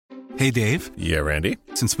Hey, Dave. Yeah, Randy?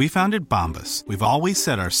 Since we founded Bombas, we've always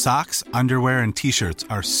said our socks, underwear, and T-shirts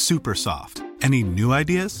are super soft. Any new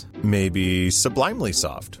ideas? Maybe sublimely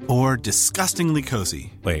soft. Or disgustingly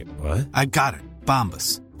cozy. Wait, what? I got it.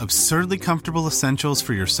 Bombas. Absurdly comfortable essentials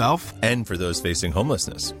for yourself and for those facing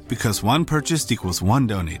homelessness. Because one purchased equals one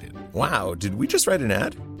donated. Wow, did we just write an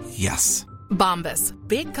ad? Yes. Bombas.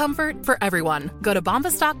 Big comfort for everyone. Go to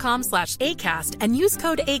bombas.com/ACAST and use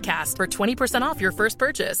code ACAST for 20% off your first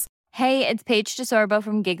purchase. Hey, it's Paige DeSorbo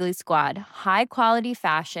from Giggly Squad. High quality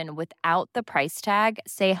fashion without the price tag.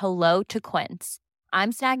 Say hello to Quince.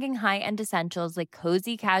 I'm snagging high-end essentials like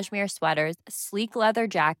cozy cashmere sweaters, sleek leather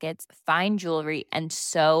jackets, fine jewelry, and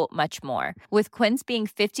so much more. With Quince being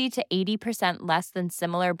 50 to 80% less than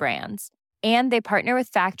similar brands. And they partner with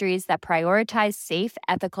factories that prioritize safe,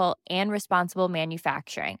 ethical, and responsible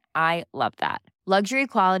manufacturing. I love that. Luxury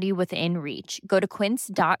quality within reach. Go to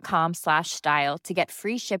quince.com/style to get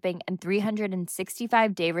free shipping and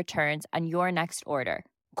 365-day returns on your next order.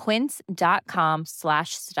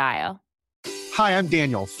 Quince.com/style. Hi, I'm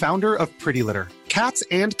Daniel, founder of Pretty Litter. Cats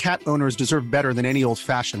and cat owners deserve better than any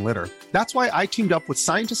old-fashioned litter. That's why I teamed up with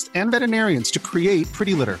scientists and veterinarians to create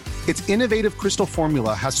Pretty Litter. Its innovative crystal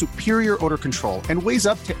formula has superior odor control and weighs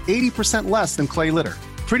up to 80% less than clay litter.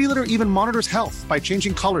 Pretty Litter even monitors health by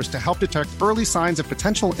changing colors to help detect early signs of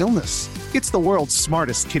potential illness. It's the world's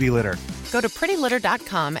smartest kitty litter. Go to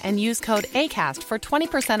prettylitter.com and use code ACAST for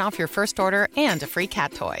 20% off your first order and a free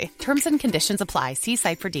cat toy. Terms and conditions apply. See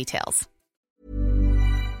site for details.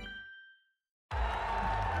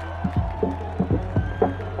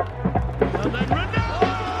 And then Ronaldo!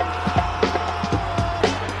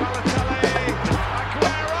 Balotelli,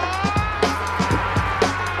 Aguero!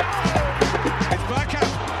 It's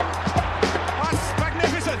Bergkamp. That's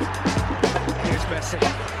magnificent. Here's Messi.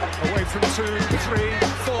 Away from 2, 3,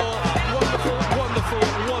 4. Wonderful, wonderful,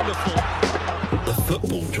 wonderful. The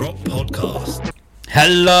Football Drop Podcast.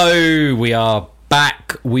 Hello, we are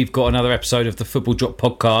back. We've got another episode of the Football Drop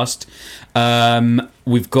Podcast.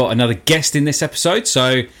 We've got another guest in this episode,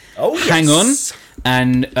 so hang on,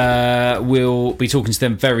 and we'll be talking to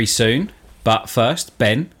them very soon. But first,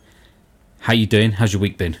 Ben, how you doing? How's your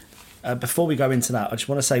week been? Before we go into that, I just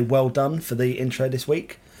want to say well done for the intro this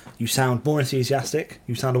week. You sound more enthusiastic.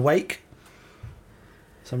 You sound awake.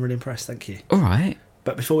 So I'm really impressed. Thank you. All right.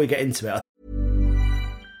 But before we get into it...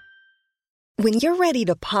 When you're ready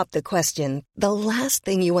to pop the question, the last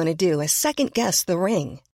thing you want to do is second-guess the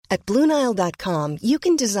ring. At BlueNile.com, you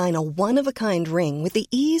can design a one-of-a-kind ring with the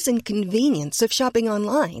ease and convenience of shopping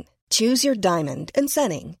online. Choose your diamond and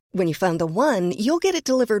setting. When you find the one, you'll get it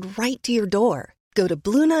delivered right to your door. Go to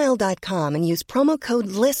BlueNile.com and use promo code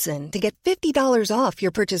LISTEN to get $50 off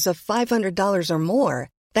your purchase of $500 or more.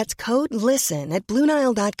 That's code LISTEN at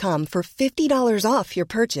BlueNile.com for $50 off your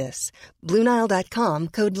purchase. BlueNile.com,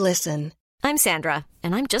 code LISTEN. I'm Sandra,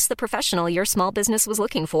 and I'm just the professional your small business was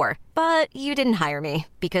looking for. But you didn't hire me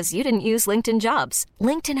because you didn't use LinkedIn Jobs.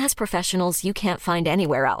 LinkedIn has professionals you can't find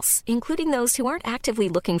anywhere else, including those who aren't actively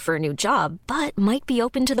looking for a new job, but might be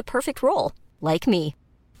open to the perfect role, like me.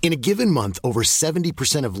 In a given month, over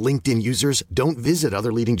 70% of LinkedIn users don't visit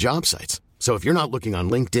other leading job sites. So if you're not looking on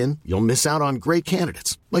LinkedIn, you'll miss out on great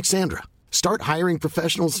candidates, like Sandra. Start hiring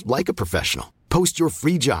professionals like a professional. Post your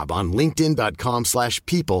free job on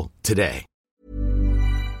linkedin.com/people today.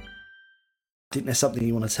 I think there's something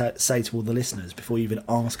you want to say to all the listeners before you even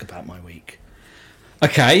ask about my week.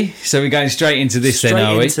 Okay, so we're going straight into this then,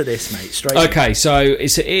 are we? Straight into this, mate. Okay, so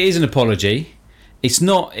it is an apology. It's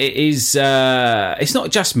not just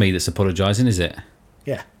me that's apologising, is it?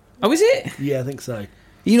 Yeah. Oh, is it? Yeah, I think so.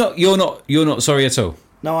 You're not sorry at all?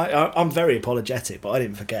 No, I'm very apologetic, but I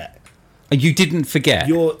didn't forget. You didn't forget?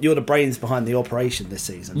 You're the brains behind the operation this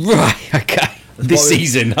season. Right, okay. This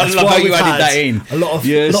season. I love how you added that in. A lot of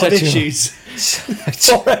issues.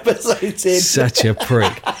 4 episodes in. Such a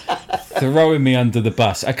prick. Throwing me under the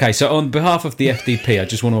bus. Okay, so on behalf of the FDP, I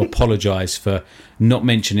just want to apologise for not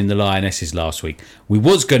mentioning the Lionesses last week. We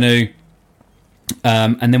was going to,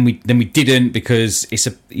 and then we didn't because it's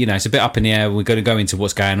a bit up in the air. We're going to go into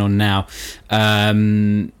what's going on now,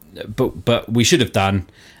 but we should have done.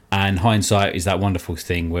 And hindsight is that wonderful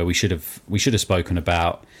thing where we should have spoken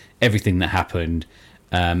about everything that happened.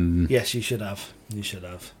 Yes, you should have. You should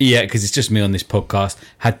have. Yeah, because it's just me on this podcast.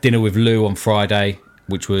 Had dinner with Lou on Friday,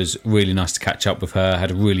 which was really nice to catch up with her.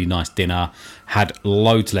 Had a really nice dinner. Had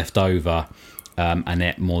loads left over, and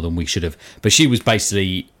ate more than we should have. But she was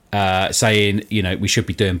basically saying, we should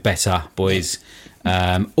be doing better, boys.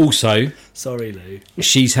 Also, sorry, Lou.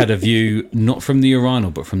 She's had a view not from the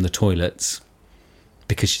urinal but from the toilets.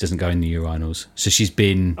 because she doesn't go in the urinals. So she's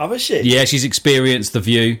been... Oh, is she? Yeah, she's experienced the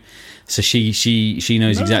view. So she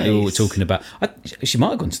knows exactly what we're talking about. She might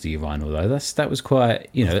have gone to the urinal, though. That was quite,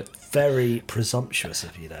 Very presumptuous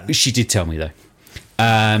of you there. She did tell me, though.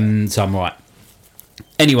 So I'm right.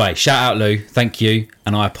 Anyway, shout out, Lou. Thank you.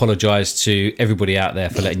 And I apologise to everybody out there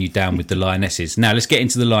for letting you down with the Lionesses. Now, let's get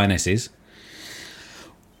into the Lionesses.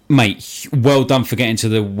 Mate, well done for getting to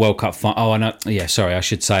the World Cup final. Oh, I know. Yeah, sorry, I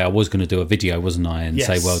should say I was going to do a video, wasn't I? And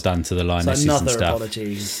say well done to the Lionesses and stuff. Another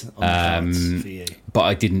apologies on for you. But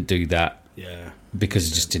I didn't do that. Yeah.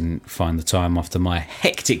 Because I just didn't find the time after my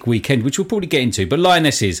hectic weekend, which we'll probably get into. But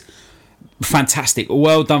Lionesses, fantastic.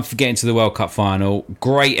 Well done for getting to the World Cup final.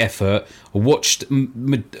 Great effort. I watched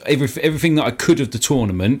everything that I could of the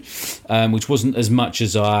tournament, which wasn't as much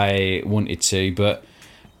as I wanted to, but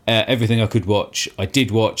everything I could watch, I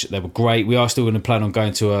did watch. They were great. We are still going to plan on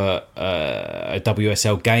going to a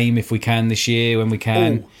WSL game if we can this year, when we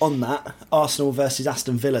can. Oh, on that, Arsenal versus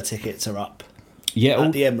Aston Villa tickets are up. Yeah,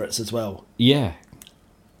 at the Emirates as well. Yeah.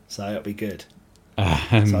 So it'll be good. So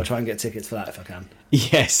I'll try and get tickets for that if I can.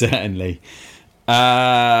 Yeah, certainly.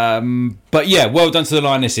 But yeah, well done to the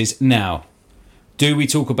Lionesses. Now, do we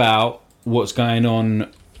talk about what's going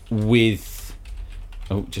on with...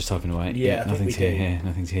 Oh, just typing away. Yeah, nothing's here.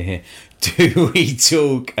 Nothing's here. Do we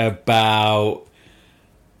talk about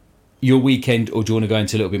your weekend, or do you want to go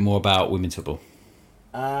into a little bit more about women's football?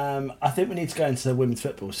 I think we need to go into women's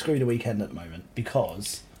football. Screw the weekend at the moment,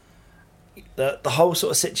 because the whole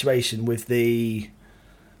sort of situation with the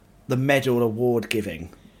medal award giving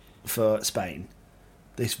for Spain.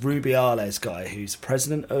 This Rubiales guy, who's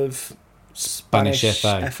president of Spanish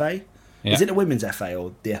FA. Yeah. Is it the women's FA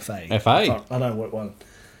or the FA? FA. I don't know what one.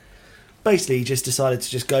 Basically, he just decided to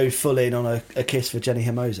just go full in on a kiss for Jenny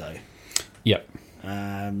Hermoso. Yep.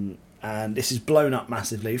 And this is blown up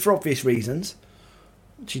massively for obvious reasons.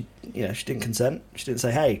 She didn't consent. She didn't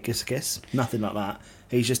say, "Hey, kiss a kiss." Nothing like that.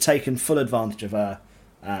 He's just taken full advantage of her.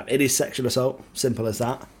 It is sexual assault. Simple as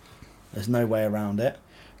that. There's no way around it.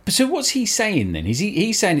 But so what's he saying then?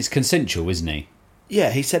 He's saying it's consensual, isn't he?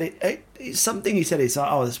 Yeah, he said it's something. He said it's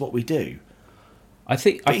like, that's what we do. I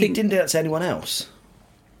think he didn't do that to anyone else.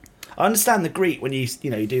 I understand the Greek when you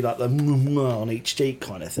do like the on each cheek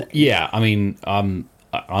kind of thing. Yeah, I mean, I'm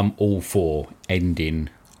all for ending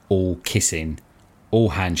all kissing, all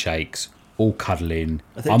handshakes, all cuddling.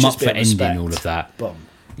 I'm up for ending all of that. Boom.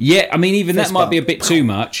 Yeah, I mean, even that might be a bit too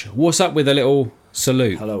much. What's up with a little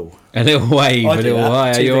salute? Hello. A little wave, a little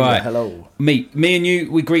hi, are you alright? Hello. Me and you,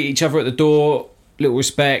 we greet each other at the door. Little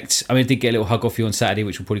respect. I mean, I did get a little hug off you on Saturday,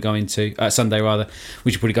 which we'll probably go into Sunday rather,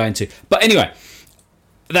 which we'll probably go into. But anyway,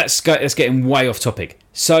 that's getting way off topic.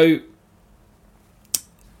 So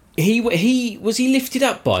he was lifted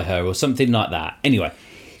up by her or something like that. Anyway,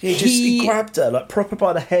 he grabbed her like proper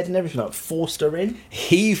by the head and everything, like forced her in.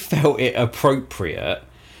 He felt it appropriate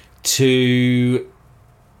to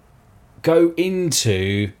go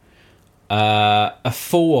into a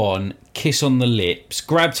full-on kiss on the lips,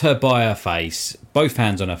 grabbed her by her face, both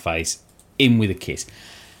hands on her face, in with a kiss.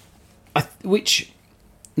 Which,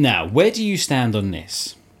 now, where do you stand on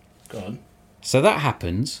this? Go on. So that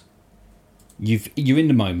happens. You're in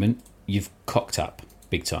the moment. You've cocked up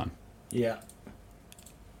big time. Yeah.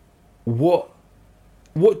 What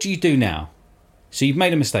do you do now? So you've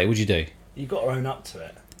made a mistake. What do you do? You've got to own up to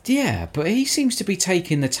it. Yeah, but he seems to be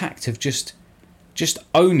taking the tact of just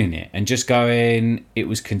owning it and just going, it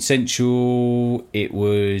was consensual, it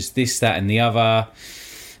was this, that and the other,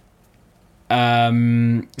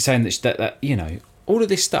 saying that all of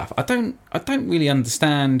this stuff. I don't really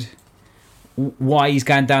understand why he's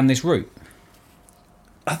going down this route.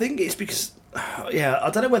 I think it's because I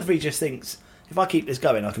don't know whether he just thinks, if I keep this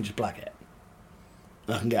going I can just blag it,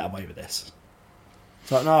 I can get away with this.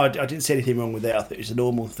 It's like, no, I didn't see anything wrong with it. I thought it was a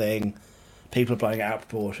normal thing. People are blowing it out of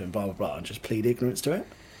proportion, blah, blah, blah, and just plead ignorance to it.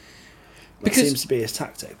 That seems to be his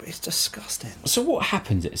tactic, but it's disgusting. So what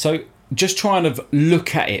happens? So just trying to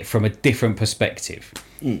look at it from a different perspective.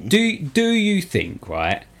 Do you think,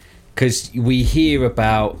 right, because we hear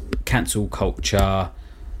about cancel culture,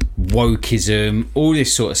 wokeism, all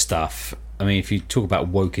this sort of stuff. I mean, if you talk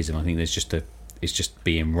about wokeism, I think it's just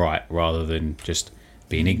being right rather than just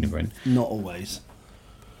being ignorant. Not always.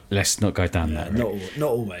 Let's not go down that route. Not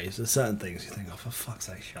always. There's certain things you think, oh, for fuck's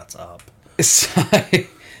sake, shut up. So,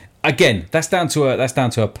 again, that's down to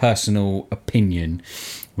a personal opinion,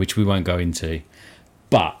 which we won't go into.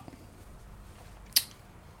 But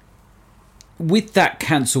with that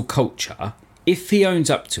cancel culture, if he owns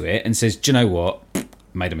up to it and says, do you know what,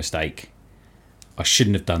 made a mistake, I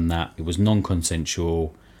shouldn't have done that, it was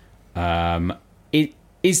non-consensual,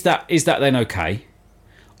 is that then okay?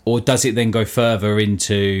 or does it then go further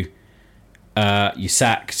into you're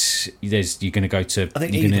sacked? You're going to go to. I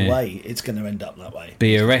think either way, it's going to end up that way.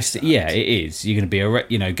 Be arrested. Yeah, it is. You're going to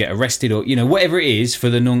be get arrested, or whatever it is for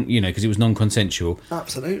the because it was non-consensual.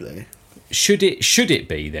 Absolutely. Should it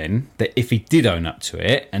be then that if he did own up to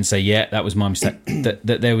it and say, yeah, that was my mistake,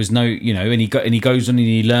 that there was no, and he goes on and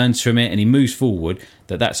he learns from it and he moves forward,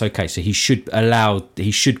 that's okay. So he should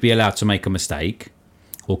be allowed to make a mistake,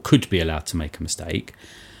 or could be allowed to make a mistake.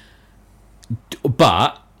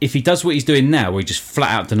 But if he does what he's doing now, where he just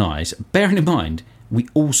flat out denies, bearing in mind we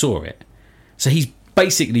all saw it, so he's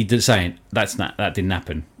basically saying that didn't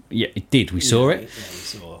happen. Yeah, it did. We saw it. Yeah, we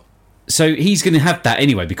saw it. So he's going to have that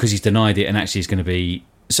anyway because he's denied it, and actually he's going to be.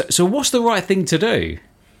 So what's the right thing to do?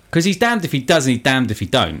 Because he's damned if he does, and he's damned if he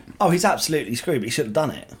don't. Oh, he's absolutely screwed. But he should have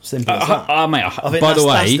done it. Simple as that. Mate, I think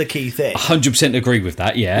that's the key thing. 100% agree with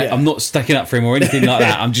that. Yeah, I'm not stacking up for him or anything like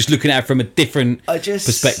that. I'm just looking at it from a different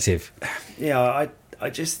perspective. Yeah, I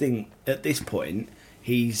just think at this point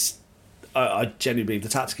I genuinely believe the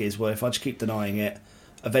tactic is, well, if I just keep denying it,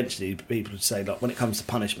 eventually people would say, like, when it comes to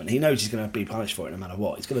punishment, he knows he's going to be punished for it no matter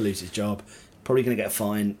what. He's going to lose his job, probably going to get a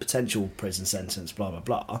fine, potential prison sentence, blah, blah,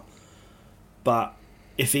 blah. But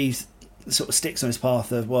if he sort of sticks on his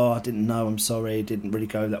path of, well, I didn't know, I'm sorry, it didn't really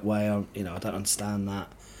go that way, I don't understand that,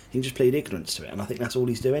 he can just plead ignorance to it, and I think that's all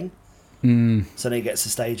he's doing. So then he gets to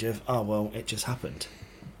the stage of, oh, well, it just happened.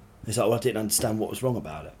 It's like, well, I didn't understand what was wrong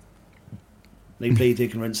about it. And he pleads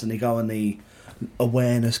ignorance, and they go on the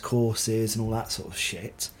awareness courses and all that sort of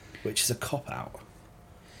shit, which is a cop-out.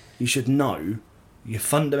 You should know your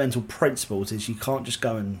fundamental principles is you can't just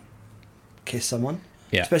go and kiss someone,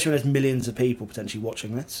 especially when there's millions of people potentially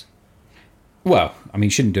watching this. Well, I mean,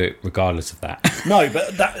 you shouldn't do it regardless of that. No,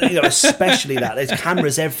 but that, especially that. There's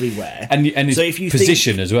cameras everywhere. And his so if you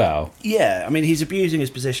position as well. Yeah, I mean, he's abusing his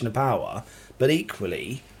position of power, but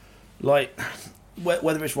equally, like,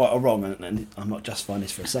 whether it's right or wrong, and I'm not justifying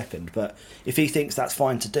this for a second, but if he thinks that's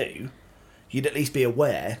fine to do, you'd at least be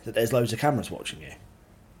aware that there's loads of cameras watching you.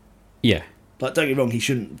 Yeah. Like, don't get me wrong, he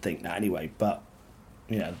shouldn't think that anyway, but,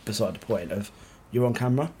 beside the point of, you're on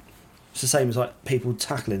camera. It's the same as, like, people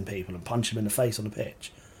tackling people and punching them in the face on the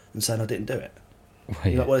pitch and saying, I didn't do it. Well, yeah.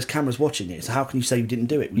 You're like, well, there's cameras watching you, so how can you say you didn't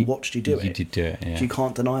do it? We watched you do it. You did do it, yeah. So you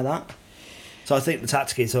can't deny that. So I think the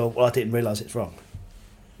tactic is, well, I didn't realise it's wrong,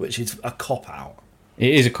 which is a cop-out.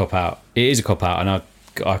 It is a cop-out. And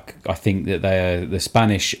I think that the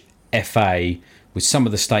Spanish FA, with some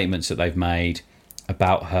of the statements that they've made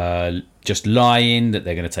about her just lying, that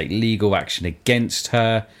they're going to take legal action against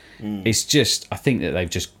her, it's just, I think that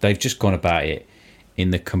they've just gone about it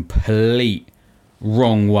in the complete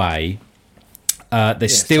wrong way. They're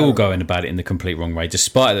still going about it in the complete wrong way,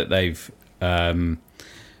 despite that they've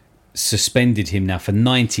suspended him now for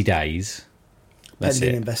 90 days.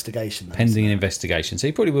 Pending investigation. Pending an investigation. So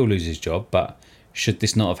he probably will lose his job, but should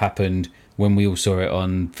this not have happened when we all saw it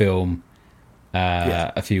on film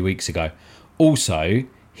a few weeks ago? Also,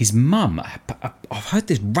 his mum, I've heard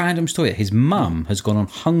this random story. His mum has gone on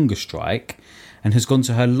hunger strike and has gone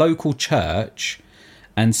to her local church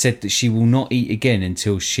and said that she will not eat again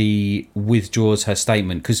until she withdraws her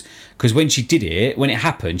statement. Because when she did it, when it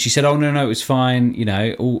happened, she said, oh, no, it was fine,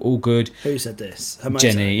 all good. Who said this? Her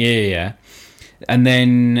Jenny, yeah. And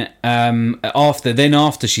then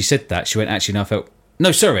after she said that, she went, actually, no,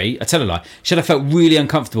 I tell a lie. She said, I felt really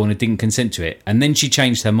uncomfortable and I didn't consent to it. And then she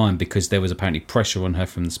changed her mind because there was apparently pressure on her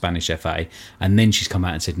from the Spanish FA. And then she's come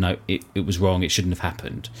out and said, no, it was wrong. It shouldn't have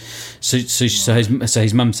happened. So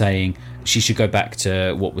his mum saying she should go back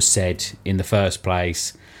to what was said in the first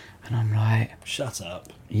place. And I'm like, shut up.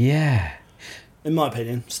 Yeah. In my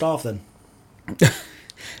opinion, starve then.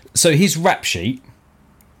 So his rap sheet,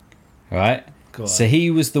 right? So he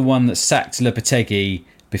was the one that sacked Lopetegui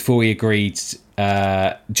before he agreed,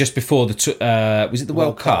 just before was it the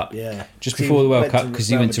World Cup? Yeah. Just before the World Cup, because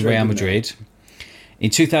he went to Real Madrid. In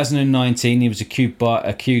 2019, he was accused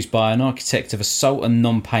by an architect of assault and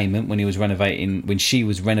non-payment when she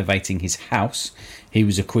was renovating his house. He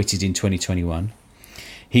was acquitted in 2021.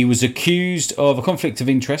 He was accused of a conflict of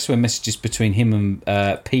interest when messages between him and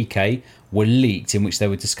Piqué were leaked, in which they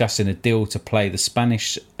were discussing a deal to play the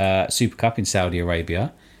Spanish Super Cup in Saudi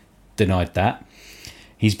Arabia. Denied that.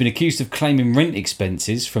 He's been accused of claiming rent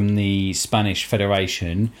expenses from the Spanish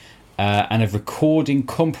Federation and of recording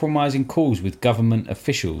compromising calls with government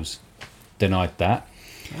officials. Denied that.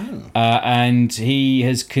 Oh. And he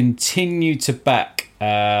has continued to back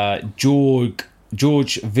George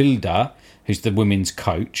Vilda, who's the women's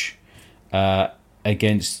coach,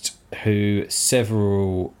 against who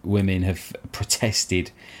several women have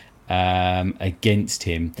protested against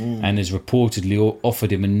him and has reportedly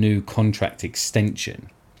offered him a new contract extension.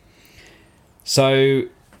 So,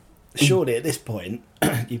 surely at this point,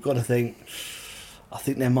 you've got to think, I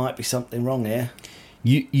think there might be something wrong here.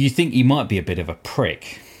 You think he might be a bit of a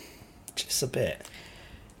prick? Just a bit.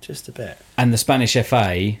 And the Spanish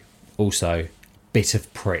FA also, bit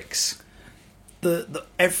of pricks.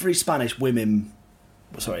 Every Spanish women's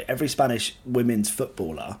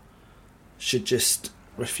footballer should just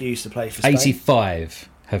refuse to play for Spain. 85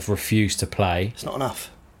 have refused to play. It's not enough.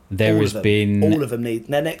 All of them need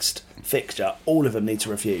their next fixture. All of them need to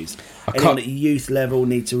refuse. Anyone at youth level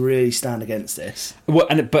need to really stand against this. Well,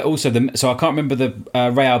 but also so I can't remember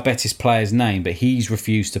the Real Betis player's name, but he's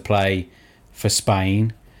refused to play for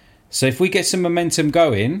Spain. So if we get some momentum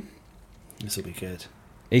going, this will be good.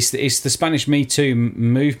 It's the Spanish Me Too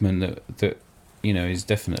movement that is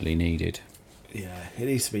definitely needed. Yeah, it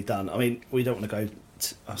needs to be done. I mean, we don't want to go.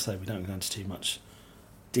 We don't go into too much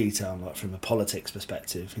detail, like from a politics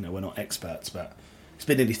perspective. We're not experts, but it's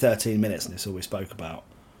been nearly 13 minutes, and it's all we spoke about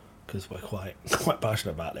because we're quite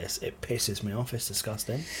passionate about this. It pisses me off. It's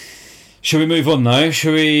disgusting. Shall we move on though?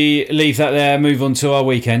 Shall we leave that there? Move on to our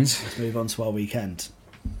weekend. Let's move on to our weekend.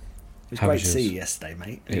 It was great to see you yesterday,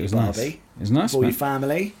 mate. It was nice. It was nice. For your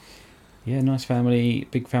family. Yeah, nice family,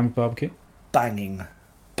 big family barbecue. Banging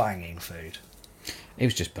food. It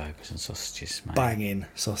was just burgers and sausages, mate. Banging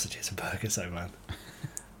sausages and burgers, man.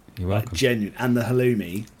 You're welcome. Genuine. And the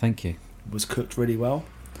halloumi. Thank you. Was cooked really well.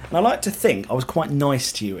 And I like to think I was quite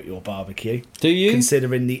nice to you at your barbecue. Do you?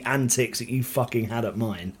 Considering the antics that you fucking had at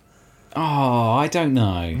mine. Oh, I don't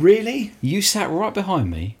know. Really? You sat right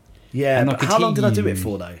behind me. Yeah, but how long did I do it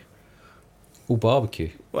for, though? All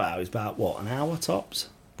barbecue. Well, it was about, an hour tops?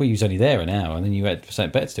 Well, you was only there an hour, and then you had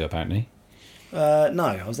something better to do, apparently. No,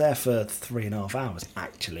 I was there for 3.5 hours,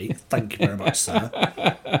 actually. Thank you very much, sir.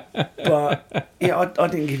 But, yeah, I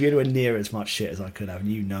didn't give you anywhere near as much shit as I could have,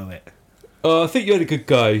 and you know it. I think you had a good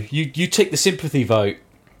go. You took the sympathy vote.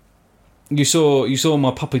 You saw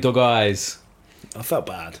my puppy dog eyes. I felt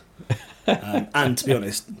bad. And to be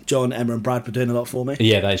honest, John, Emma and Brad were doing a lot for me.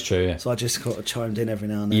 Yeah, that is true, yeah. So I just kind of chimed in every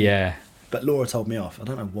now and then. Yeah. But Laura told me off. I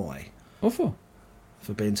don't know why. What for?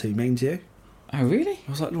 For being too mean to you. Oh, really? I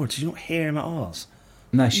was like, Laura, did you not hear him at ours?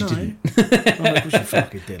 No, she didn't. I'm like, you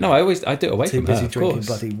fucking didn't. No, I do it away from her, Too busy of drinking course.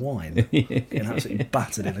 bloody wine. Getting absolutely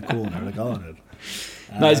battered in the corner of the garden.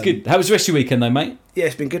 No, it's good. How was the rest of your weekend, though, mate? Yeah,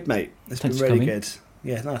 it's been good, mate. It's Thanks been for really coming. good.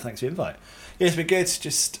 Yeah, no, thanks for the invite. Yeah, it's been good.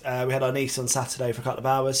 Just we had our niece on Saturday for a couple of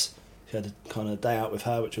hours. She had a kind of day out with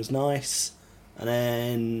her, which was nice. And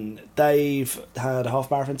then Dave had a half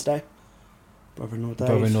marathon today.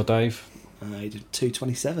 Brother-in-law Dave. He did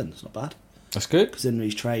 2:27. It's not bad. That's good. Because then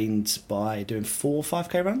he's trained by doing 4 or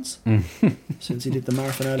 5k runs since he did the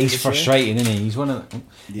marathon earlier. He's frustrating, isn't he? He's one of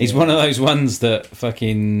those ones that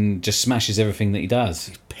fucking just smashes everything that he does.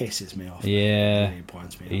 He pisses me off. Yeah, really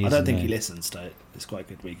winds me off. I don't think he listens to it. It's quite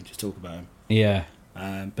good. We can just talk about him. Yeah.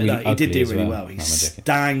 But no, he did do really well. He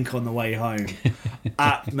stank on the way home.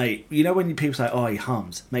 Mate, you know when people say, "Oh, he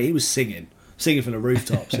hums," mate, he was singing from the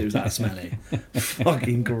rooftops. It was that smelly,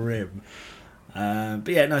 fucking grim. But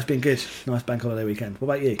yeah, no, it's been good. Nice bank holiday weekend.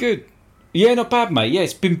 What about you? Good. Yeah, not bad, mate. Yeah,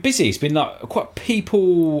 it's been busy. It's been like quite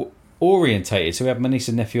people orientated. So we had my niece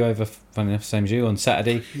and nephew over, funny enough, same as you, on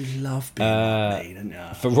Saturday. You love being like me, don't you?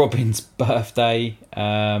 For Robin's birthday,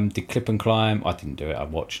 did clip and climb. I didn't do it. I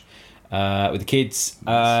watched with the kids.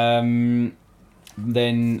 Then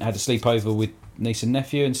had a sleepover with niece and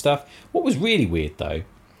nephew and stuff. What was really weird though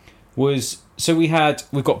was, so we've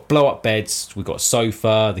got blow up beds, we've got a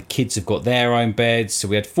sofa, the kids have got their own beds, so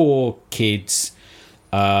we had 4 kids,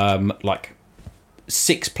 like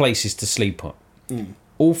 6 places to sleep on.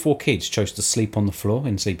 All 4 kids chose to sleep on the floor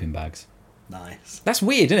in sleeping bags. Nice. That's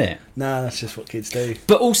weird, isn't it? No, that's just what kids do.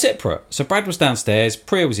 But all separate. So Brad was downstairs,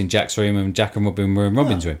 Priya was in Jack's room, and Jack and Robin were in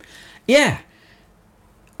Robin's room. Yeah.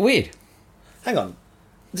 Weird. Hang on.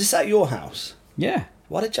 Is this at your house? Yeah.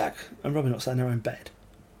 Why did Jack and Robin not stay in their own bed?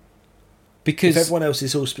 Because if everyone else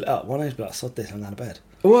is all split up, why don't you be like, sod this, I'm going to bed?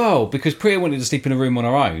 Well, because Priya wanted to sleep in a room on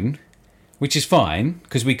her own, which is fine,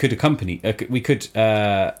 because we could accompany... yeah,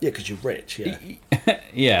 because you're rich, yeah.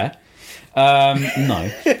 Yeah.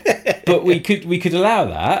 No. But we could allow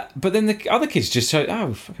that, but then the other kids just said,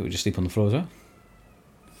 oh, fuck it, we'll just sleep on the floor as well.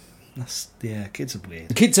 Kids are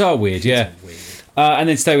weird. Kids are weird, yeah. And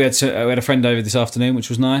then today we had a friend over this afternoon, which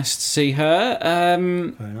was nice to see her.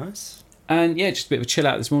 Very nice. And yeah, just a bit of a chill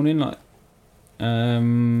out this morning, like...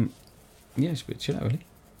 yeah, just a bit of chill out, really.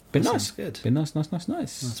 Been That nice. sounds good. Been nice.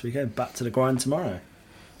 Nice weekend. Back to the grind tomorrow.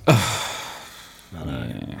 I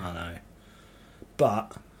know.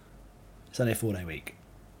 But it's only a 4-day week.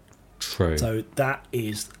 True. So that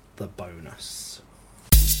is the bonus.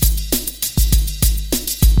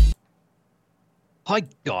 Hi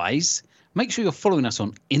guys, make sure you're following us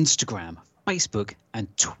on Instagram, Facebook and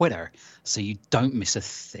Twitter so you don't miss a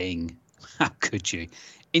thing. How could you?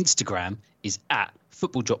 Instagram is at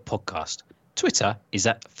Football Drop Podcast. Twitter is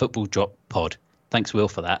at Football Drop Pod. Thanks, Will,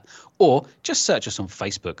 for that. Or just search us on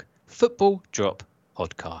Facebook, Football Drop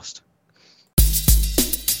Podcast.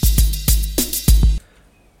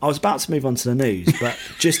 I was about to move on to the news, but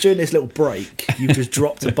just during this little break, you've just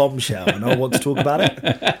dropped a bombshell and I want to talk about it.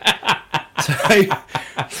 So,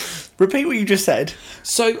 repeat what you just said.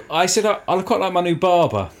 So, I said I quite like my new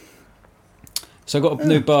barber. So, I got a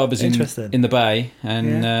new barber's in the Bay,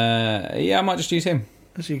 and I might just use him.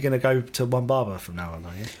 So, you're going to go to one barber from now on,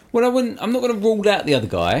 are you? Well, I'm not going to rule out the other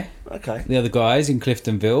guy. Okay. The other guys in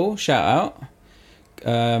Cliftonville, shout out.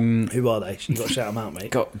 Who are they? You've got to shout them out, mate.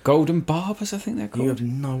 Got Golden Barbers, I think they're called.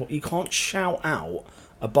 You can't shout out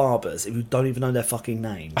a barbers if you don't even know their fucking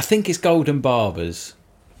name. I think it's Golden Barbers.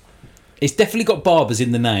 It's definitely got Barbers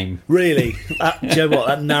in the name. Really? Do you know what?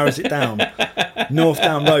 That narrows it down. North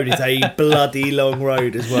Down Road is a bloody long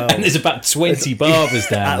road as well. And there's about 20 barbers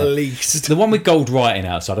down at there. least. The one with gold writing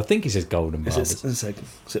outside, I think it says Golden Barbers. Is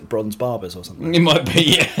it Bronze Barbers or something? It might be,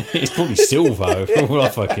 yeah. It's probably silver. All I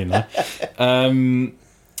fucking know.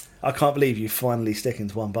 I can't believe you finally sticking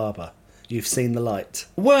to one barber. You've seen the light.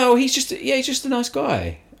 Well, he's just a nice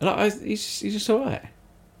guy. He's just all right.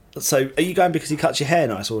 So, are you going because he cuts your hair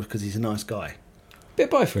nice or because he's a nice guy? Bit of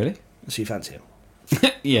both, really. So you fancy him?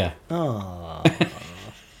 Yeah. Oh,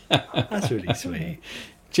 that's really sweet.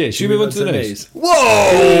 Cheers. Should we move on to the news?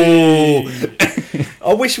 Whoa!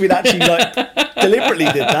 I wish we'd actually deliberately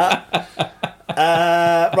did that.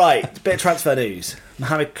 Right, bit of transfer news.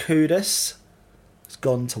 Mohamed Kudus has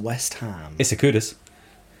gone to West Ham. It's a Kudus.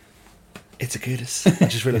 It's a Kudus. I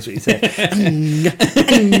just realised what you said.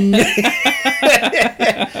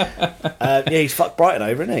 He's fucked Brighton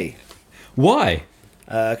over, isn't he? Why?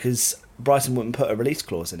 Because Brighton wouldn't put a release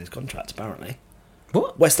clause in his contract, apparently.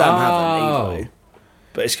 What? West Ham haven't either.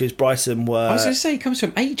 But it's because Brighton were... I was going to say, he comes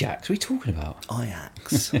from Ajax. What are you talking about?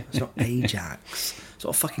 Ajax. It's not Ajax. It's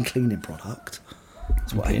not a fucking cleaning product.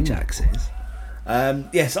 That's what Ajax is.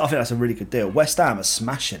 Yes, I think that's a really good deal. West Ham are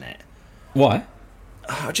smashing it. Why?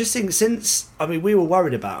 I just think we were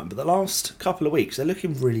worried about them, but the last couple of weeks, they're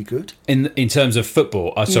looking really good. In terms of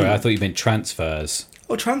football? Oh, sorry, I thought you meant transfers.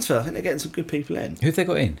 Well, transfer, I think they're getting some good people in. Who have they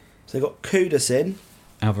got in? So they got Kudus in.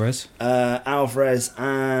 Alvarez. Alvarez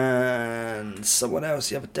and someone else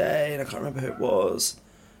the other day, and I can't remember who it was.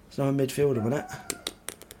 It's not a midfielder, wasn't it?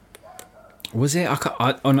 Was it?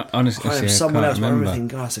 Honestly, someone else. Remember. I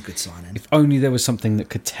think, that's a good signing. If only there was something that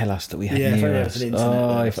could tell us that we had near us.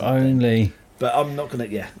 If only. But I'm not going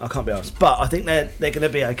to, I can't be honest. But I think they're going to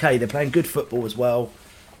be okay. They're playing good football as well.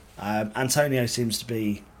 Antonio seems to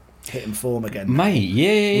be hitting form again.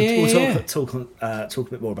 Mate, We'll talk a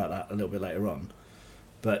bit more about that a little bit later on.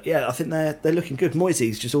 But yeah, I think they're looking good.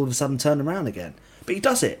 Moisey's just all of a sudden turned around again. But he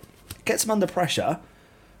does it. Gets them under pressure,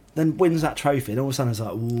 then wins that trophy. And all of a sudden it's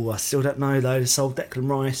like, ooh, I still don't know though. They sold Declan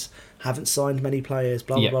Rice, haven't signed many players,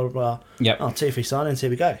 blah, blah, blah, blah. Yep. 2-3 signings,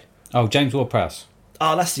 here we go. Oh, James Ward-Prowse.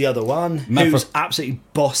 Oh, that's the other one. Who's absolutely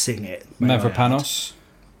bossing it. Mavropanos.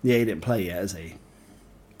 Yeah, he didn't play yet, has he?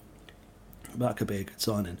 But that could be a good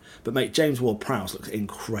signing. But mate, James Ward-Prowse looks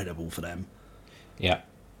incredible for them. Yeah.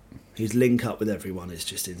 His link up with everyone is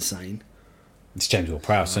just insane. It's James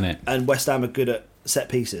Ward-Prowse, isn't it? And West Ham are good at set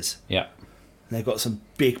pieces. Yeah. They've got some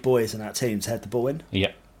big boys in that team to head the ball in.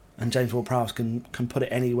 Yeah. And James Ward-Prowse can put it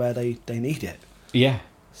anywhere they need it. Yeah.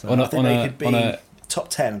 So I think they could be top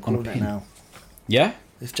 10. I'm calling it now. Yeah?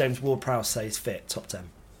 If James Ward-Prowse stays fit, top 10.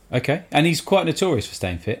 Okay. And he's quite notorious for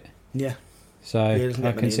staying fit. Yeah. So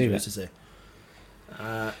I can see that.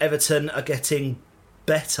 Everton are getting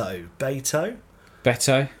Beto.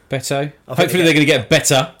 Hopefully they're going to get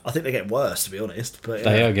better. I think they get worse, to be honest. But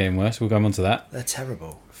they are getting worse. We'll go on to that. They're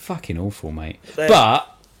terrible. Fucking awful, mate. But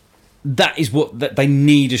that is what they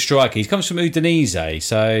need a striker. He comes from Udinese,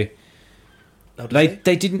 so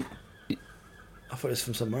they didn't. I thought it was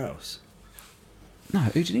from somewhere else. No,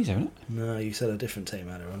 Udinese, wasn't it? No, you said a different team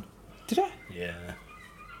earlier on. Did I? Yeah.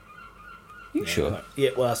 You sure?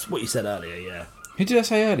 Yeah, well, that's what you said earlier, yeah. Who did I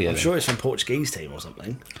say earlier? I'm sure it's from Portuguese team or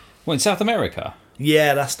something. What, in South America?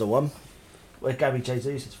 Yeah, that's the one. Where Gabby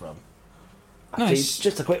Jesus is from. Actually, Nice.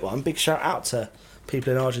 Just a quick one. Big shout out to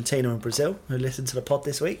people in Argentina and Brazil who listened to the pod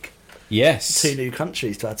this week. Yes. 2 new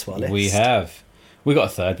countries to add to our list. We have. We got a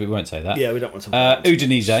third, but we won't say that. Yeah, we don't want to talk about it.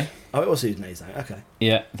 Udinese. Oh, it was Udinese. Okay.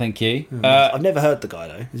 Yeah, thank you. I've never heard the guy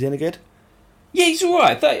though. Is he any good? Yeah, he's all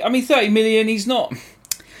right. 30 million. He's not.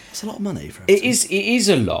 That's a lot of money for Everton. It is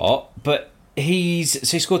a lot, but he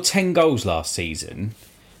scored 10 goals last season,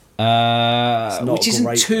 which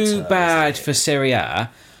isn't too bad for Serie A,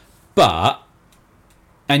 but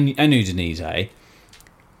and Udinese,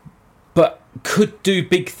 but could do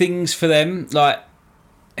big things for them. Like,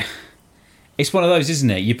 it's one of those,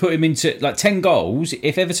 isn't it? You put him into 10 goals.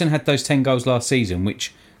 If Everton had those 10 goals last season,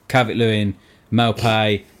 which Calvert-Lewin,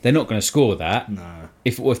 Maupay, they're not going to score that. No.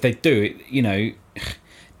 If they do it,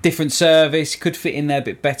 different service, could fit in there a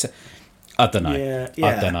bit better. I don't know. Yeah.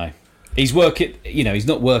 I don't know. He's working. He's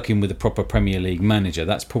not working with a proper Premier League manager.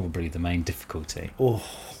 That's probably the main difficulty.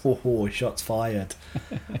 Oh, shots fired.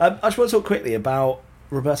 I just want to talk quickly about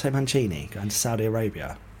Roberto Mancini going to Saudi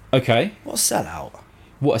Arabia. Okay. What a sellout.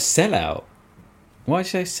 What a sellout. Why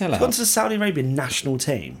did you say sellout? He's gone to the Saudi Arabian national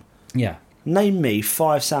team. Yeah. Name me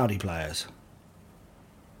 5 Saudi players.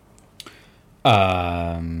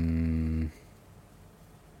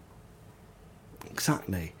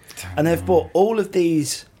 Exactly. And they've bought all of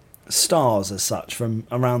these stars as such from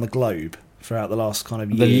around the globe throughout the last kind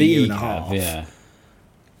of year and a half. Yeah.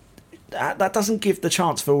 That doesn't give the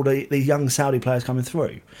chance for all the young Saudi players coming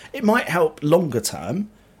through. It might help longer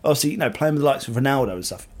term. Obviously, playing with the likes of Ronaldo and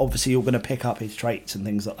stuff, obviously you're going to pick up his traits and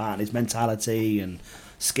things like that, and his mentality and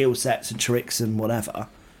skill sets and tricks and whatever.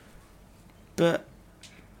 But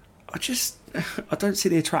I don't see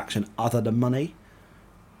the attraction other than money.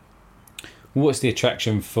 What's the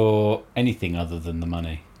attraction for anything other than the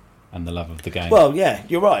money and the love of the game? Well, yeah,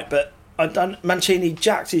 you're right, but Mancini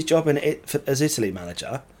jacked his job as Italy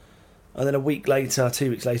manager, and then 2 weeks later,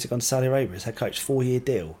 gone to Saudi Arabia as head coach, 4-year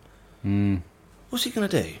deal. What's he going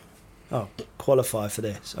to do? Oh, qualify for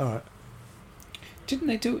this. All right. Didn't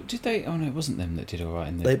they do? Did they? Oh no, it wasn't them that did all right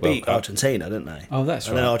in the They World beat Cup. Argentina, didn't they? Oh, that's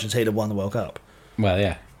right. And then Argentina won the World Cup. Well,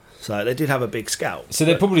 yeah. So they did have a big scout. So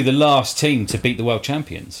they're probably the last team to beat the world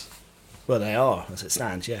champions. Well, they are, as it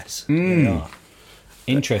stands, yes. They are.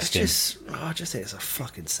 Interesting. I just think it's a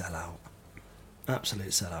fucking sellout. Absolute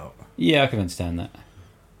sellout. Yeah, I can understand that.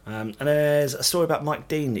 And there's a story about Mike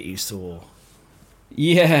Dean that you saw.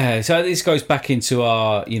 Yeah, so this goes back into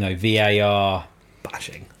our, VAR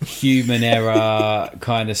bashing, human error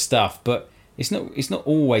kind of stuff, but it's not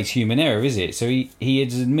always human error, is it? So he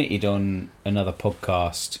had admitted on another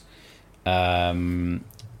podcast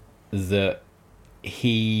that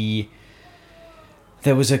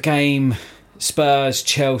there was a game, Spurs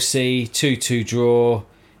Chelsea 2-2 draw,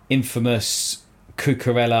 infamous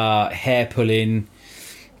Cucurella hair pulling,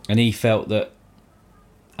 and he felt that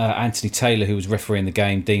Anthony Taylor, who was refereeing the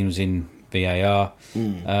game, Dean was in VAR,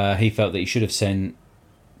 he felt that he should have sent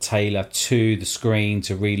Taylor to the screen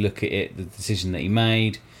to re-look at it, the decision that he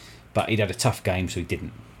made, but he'd had a tough game, so he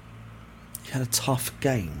didn't. He had a tough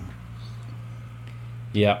game?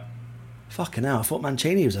 Yeah. Fucking hell, I thought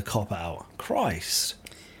Mancini was a cop-out. Christ.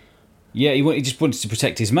 Yeah, he just wanted to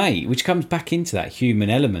protect his mate, which comes back into that human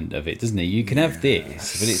element of it, doesn't it? You can have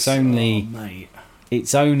this, but it's only... mate.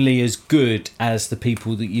 It's only as good as the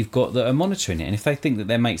people that you've got that are monitoring it. And if they think that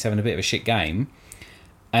their mate's having a bit of a shit game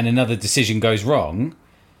and another decision goes wrong,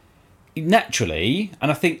 naturally, and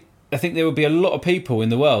I think there will be a lot of people in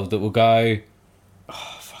the world that will go,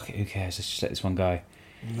 oh, fuck it, who cares? Let's just let this one go.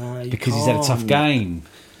 No, because he's had a tough game.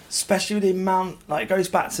 Especially with the amount, it goes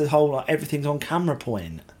back to the whole, everything's on camera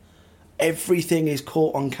point. Everything is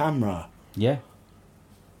caught on camera. Yeah.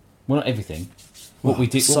 Well, not everything. What we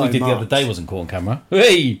did the other day wasn't caught on camera.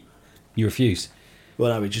 Hey! You refused.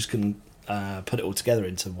 Well, no, we just couldn't put it all together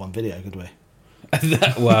into one video, could we?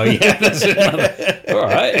 Well, yeah, that's another... All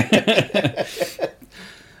right.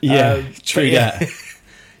 Yeah, true that.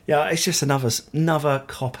 Yeah, it's just another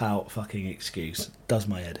cop-out fucking excuse. Does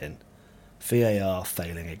my head in. VAR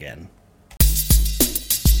failing again.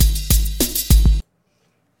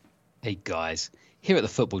 Hey guys, here at the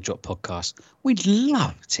Football Drop Podcast, we'd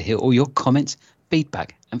love to hear all your comments,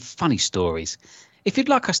 feedback and funny stories. If you'd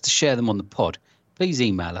like us to share them on the pod, please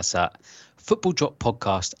email us at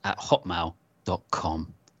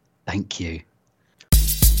footballdroppodcast@hotmail.com. Thank you.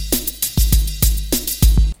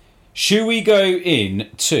 Should we go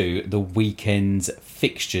into the weekend's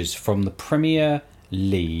fixtures from the Premier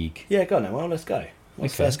League? Yeah, go on then. Well, let's go.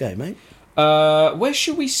 What's the first game, mate? Where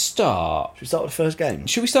should we start? Should we start with the first game?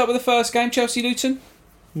 Should we start with the first game, Chelsea-Luton?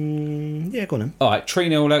 Yeah, go on then. All right,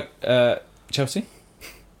 3-0 Chelsea.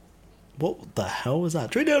 What the hell was that?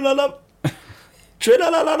 3-0 up.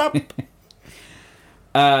 3-0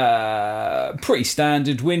 up. Pretty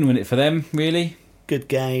standard win, wasn't it, for them, really? Good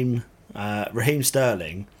game. Raheem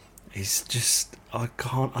Sterling is just... I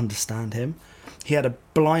can't understand him. He had a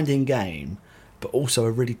blinding game, but also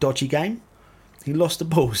a really dodgy game. He lost the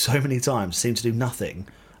ball so many times, seemed to do nothing,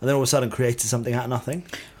 and then all of a sudden created something out of nothing.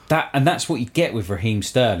 That's what you get with Raheem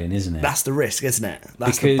Sterling, isn't it? That's the risk, isn't it?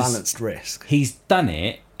 That's the balanced risk. He's done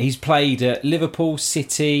it. He's played at Liverpool,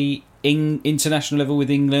 City, international level with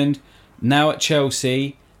England, now at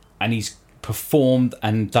Chelsea, and he's performed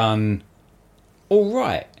and done all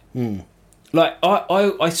right. Like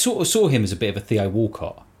I sort of saw him as a bit of a Theo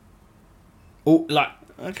Walcott.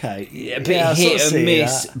 Okay, a bit hit and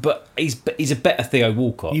miss, but he's a better Theo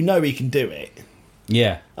Walcott. You know he can do it.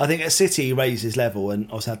 Yeah, I think at City he raised his level and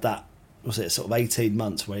also had that, was it sort of 18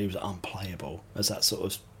 months where he was unplayable as that sort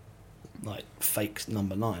of like fake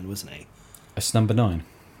number 9, wasn't he? It's number 9.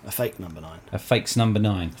 A fake number 9. A fake's number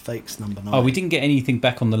 9. A fake's number 9. Oh, we didn't get anything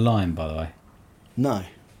back on the line, by the way. No.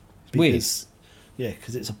 Weird. Yeah,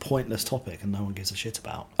 because it's a pointless topic and no one gives a shit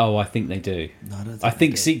about. Oh, I think they do. No, I don't think I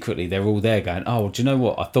think secretly they're all there going, oh, do you know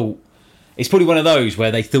what? I thought... It's probably one of those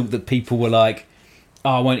where they thought that people were like, oh,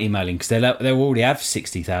 I won't email him because they already have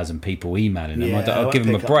 60,000 people emailing them. Yeah, I'll give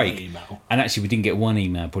them a break. email. And actually, we didn't get one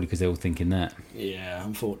email probably because they were all thinking that. Yeah,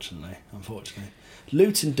 unfortunately.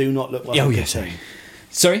 Luton do not look like a good team.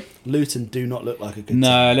 Sorry? Luton do not look like a good team.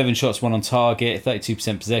 No, 11 shots, 1 on target,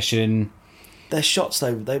 32% possession. Their shots,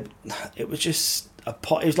 though, it was just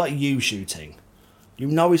it was like you shooting. You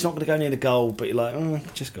know he's not going to go near the goal, but you're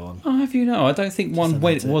like, just go on. Oh, have you know? I don't think one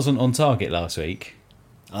wasn't on target last week.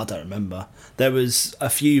 I don't remember. There was a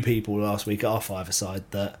few people last week at our five-a-side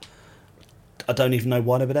that I don't even know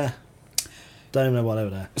why they were there.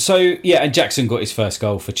 So yeah, and Jackson got his first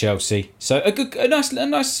goal for Chelsea. So a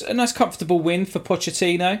nice, comfortable win for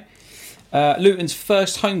Pochettino. Luton's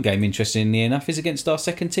first home game, interestingly enough, is against our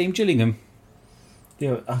second team, Gillingham.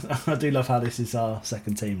 Yeah, I do love how this is our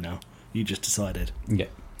second team now. You just decided. Yeah.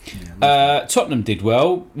 Tottenham did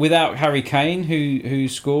well without Harry Kane, who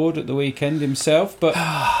scored at the weekend himself, but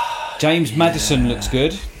James Maddison looks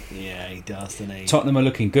good. Yeah, he does, doesn't he? Tottenham are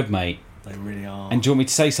looking good, mate. They really are. And do you want me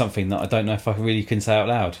to say something that I don't know if I really can say out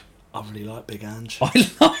loud? I really like Big Ange. I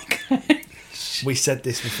like Ange. We said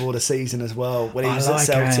this before the season as well. When he was at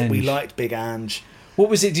Celtic, we liked Big Ange. What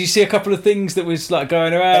was it? Did you see a couple of things that was like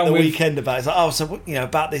going around at the weekend about? It's like, so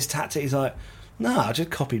about this tactic. He's like, no, I just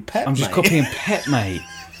copied Pep. I'm just copying Pep, mate.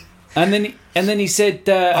 And then he said,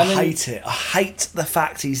 I hate it. I hate the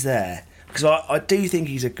fact he's there because I do think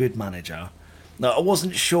he's a good manager. No, I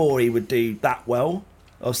wasn't sure he would do that well.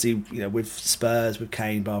 Obviously, with Spurs, with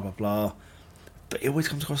Kane, blah blah blah. But he always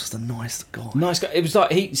comes across as a nice guy. Nice guy. It was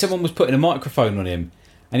like someone was putting a microphone on him,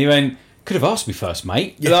 and he went, "Could have asked me first,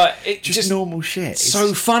 mate." Yeah, like it just normal shit. It's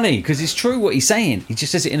so funny because it's true what he's saying. He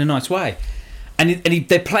just says it in a nice way, and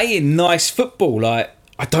they're playing nice football. Like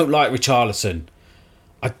I don't like Richarlison.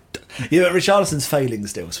 Richarlison's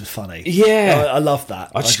failings deals was funny. Yeah, I love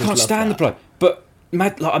that. I just can't stand the bloke. But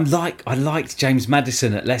I liked James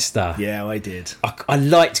Maddison at Leicester. Yeah, I did. I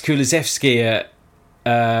liked Kulusevski at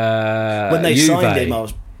when they Juve. signed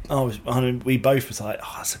him. We both was like,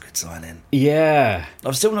 oh, that's a good signing. Yeah,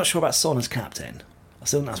 I'm still not sure about Son as captain. I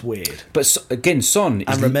still think that's weird. But again, Son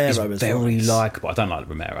and Romero is very likable. I don't like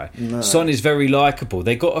Romero. No. Son is very likable.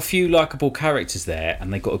 They got a few likable characters there,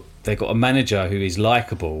 and they got a manager who is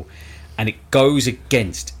likable, and it goes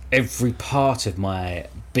against every part of my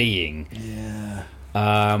being. Yeah.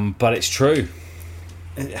 But it's true.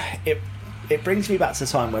 It brings me back to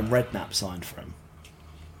the time when Redknapp signed for him.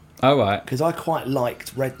 Oh right. Because I quite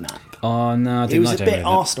liked Redknapp. Oh no, I didn't. He was like a bit Redknapp.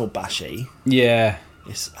 Arsenal bashy. Yeah.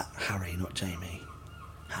 It's Harry, not Jamie.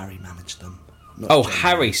 Harry managed them. Oh, Jamie.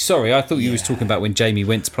 Harry. Sorry, I thought you was talking about when Jamie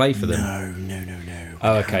went to play for them. No.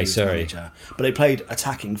 Oh, okay, sorry. Manager. But they played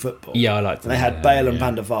attacking football. Yeah, I liked them. And they had Bale and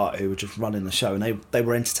Van der Vaart who were just running the show, and they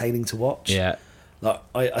were entertaining to watch. Yeah. Like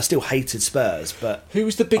I still hated Spurs, but who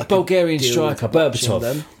was the big Bulgarian striker?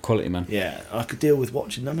 Berbatov, quality man. Yeah, I could deal with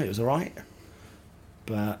watching them. It was all right.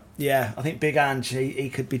 But yeah, I think Big Ange he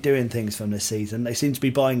could be doing things from this season. They seem to be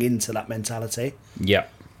buying into that mentality. Yeah.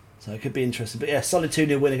 So it could be interesting. But yeah, solid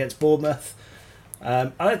 2-0 win against Bournemouth.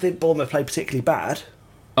 I don't think Bournemouth played particularly bad.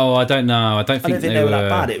 Oh, I don't know. I don't think they were that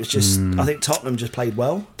bad. It was just I think Tottenham just played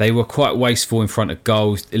well. They were quite wasteful in front of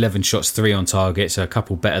goals. 11 shots, 3 on target, so a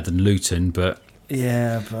couple better than Luton, but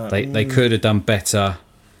yeah, but they could have done better.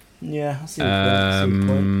 Yeah, I see the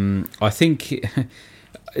point. I think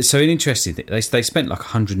so. Interesting. They spent like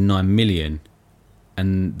 109 million,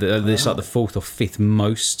 and it's like the 4th or 5th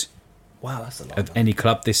most. Wow, that's a lot of any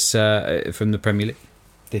club this from the Premier League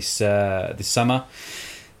this summer.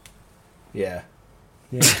 Yeah,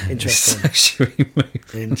 interesting.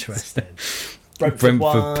 Interesting. Brentford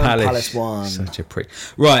won, Palace won. Such a prick.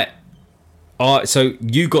 Right. So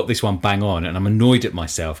you got this one bang on, and I'm annoyed at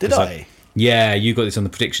myself. Did yeah, you got this on the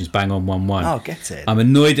predictions bang on 1-1. Oh, get it. I'm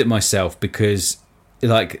annoyed at myself because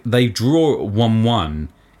like they draw 1-1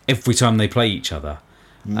 every time they play each other.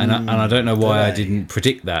 And I don't know why I didn't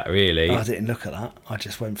predict that, really. I didn't look at that. I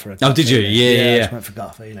just went for a Oh, did you? feeling. Yeah. I just went for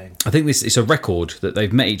gut feeling. I think it's a record that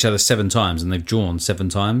they've met each other 7 times and they've drawn 7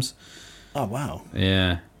 times. Oh, wow.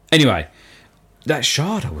 Yeah. Anyway, that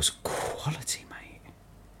Sharda was quality, mate.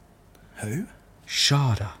 Who?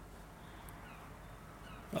 Sharda.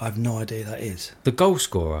 I have no idea who that is. The goal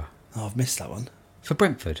scorer. Oh, I've missed that one. For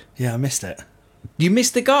Brentford. Yeah, I missed it. You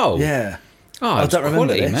missed the goal? Yeah. Oh, I don't remember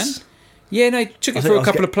quality, this. man. Yeah, no, took it for a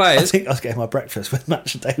couple of players. I think I was getting my breakfast when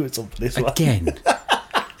Match of Day was on for this one. Again.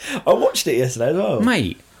 I watched it yesterday as well.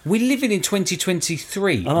 Mate, we're living in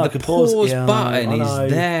 2023. I know, I the could pause. pause Yeah, button I know.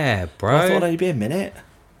 is there, bro. I thought it'd only be a minute.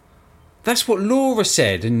 That's what Laura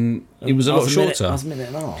said, and it was a lot shorter. I was a minute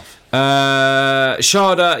and a half.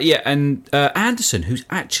 Sharda, yeah, and Anderson, who's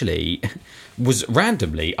actually was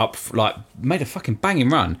randomly up, like made a fucking banging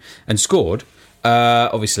run and scored,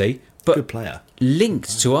 obviously, but good player,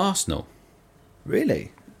 linked to Arsenal.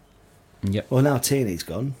 Really? Yep. Well, now Tierney's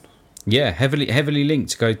gone. Yeah, heavily linked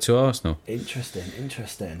to go to Arsenal.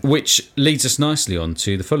 Interesting. Which leads us nicely on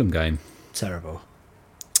to the Fulham game. Terrible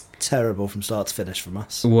from start to finish from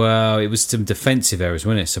us. Well, it was some defensive errors,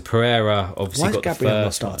 wasn't it? So Pereira obviously Why got is the Gabriel not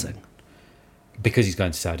first starting? one. Because he's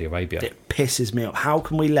going to Saudi Arabia. It pisses me off. How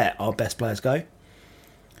can we let our best players go?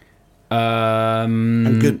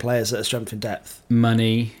 And good players that are strength and depth.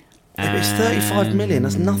 Money. If it's 35 million,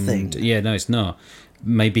 that's nothing. Yeah, no, it's not.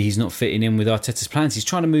 Maybe he's not fitting in with Arteta's plans. He's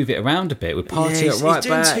trying to move it around a bit with Partey at right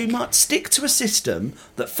back. He's doing too much. Stick to a system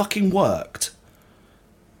that fucking worked.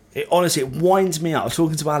 Honestly, it winds me up. I was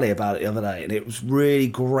talking to Ali about it the other day, and it was really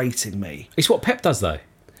grating me. It's what Pep does, though.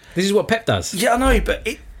 This is what Pep does. Yeah, I know, but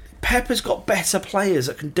Pep has got better players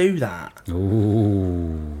that can do that.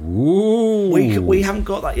 Ooh. We haven't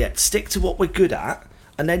got that yet. Stick to what we're good at,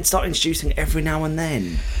 and then start introducing every now and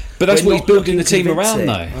then. But that's We're what he's not building the looking team around,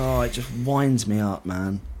 convincing. though. Oh, it just winds me up,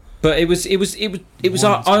 man. But it was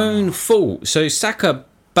our own fault. So Saka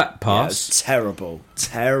back pass. Yeah, terrible.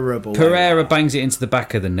 Pereira bangs it into the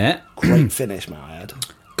back of the net. Great finish, may I add.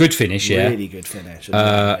 Good finish, yeah. Really good finish.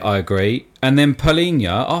 I agree. And then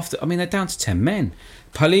Palhinha, they're down to 10 men.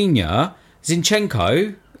 Palhinha,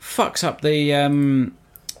 Zinchenko fucks up the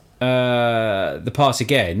pass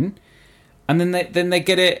again. And then they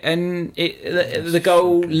get it, and the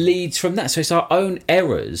goal leads from that. So it's our own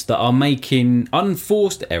errors that are making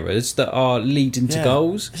unforced errors that are leading to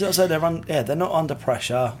goals. So they're not under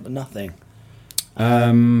pressure, nothing. But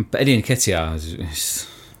Eddie Nketiah is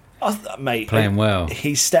mate, playing well.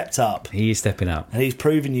 He's stepped up. He is stepping up, and he's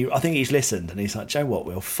proven you. I think he's listened, and he's like, "Joe, what?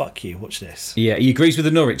 Will fuck you. Watch this." Yeah, he agrees with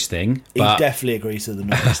the Norwich thing. But he definitely agrees with the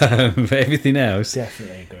Norwich thing. For everything else,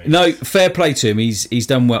 definitely agrees. No, fair play to him. He's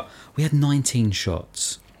done well. We had 19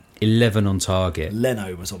 shots, 11 on target.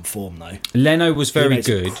 Leno was on form though. Leno was very made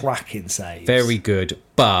good, some cracking saves. Very good,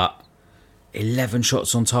 but 11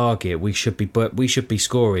 shots on target. We should be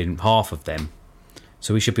scoring half of them,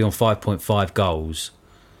 so we should be on 5.5 goals.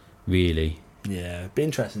 Really. Yeah, it'd be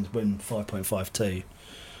interesting to win 5.52.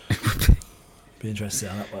 Be interesting to see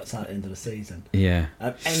how that works out at the end of the season. Yeah.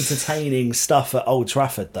 Entertaining stuff at Old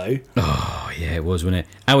Trafford though. Oh yeah, it was, wasn't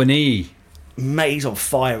it? Awani. Mate, he's on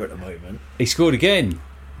fire at the moment. He scored again.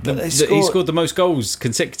 He scored the most goals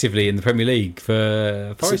consecutively in the Premier League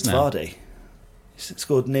for Forest now. Vardy. He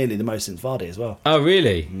scored nearly the most since Vardy as well. Oh,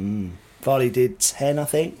 really? Vardy did 10, I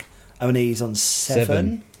think. He's on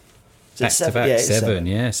 7. Back to back, 7.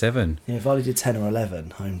 Yeah, 7. Yeah, Vardy did 10 or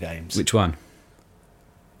 11 home games. Which one?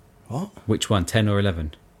 What? Which one, 10 or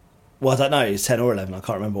 11? Well, I don't know. It's 10 or 11. I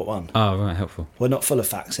can't remember what one. Oh, right, helpful. We're not full of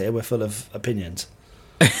facts here. We're full of opinions.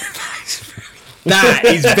 That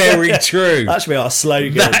is very true. That should be our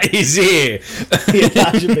slogan. That is it. Yeah,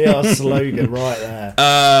 that should be our slogan right there.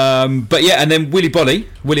 But yeah, and then Willy Bolly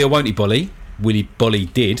or won't he Bolly? Willy Bolly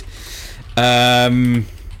did. And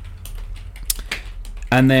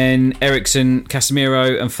then Eriksen,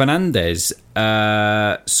 Casemiro and Fernandes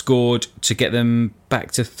scored to get them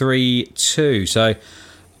back to 3-2. So,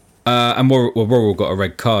 and Worrell got a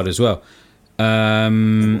red card as well.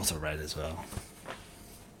 It was a red as well.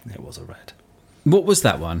 It was a red. What was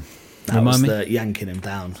that one? That was the yanking him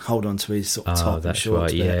down, hold on to his sort of top and short.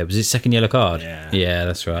 Right, yeah. Was his second yellow card? Yeah,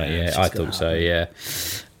 that's right. Yeah, I thought so. Yeah.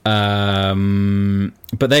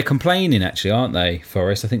 But they're complaining, actually, aren't they,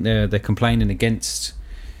 Forest? I think they're complaining against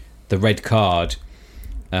the red card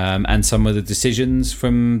and some of the decisions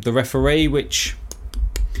from the referee, which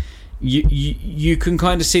you can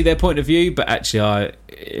kind of see their point of view, but actually I'd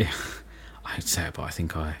say it, but I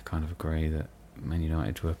think I kind of agree that Man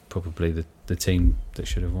United were probably the team that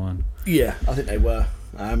should have won. Yeah, I think they were.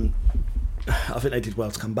 I think they did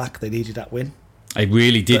well to come back. They needed that win. They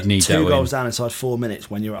really did need that win. 2 goals down inside 4 minutes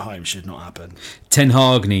when you're at home should not happen. Ten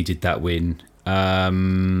Hag needed that win.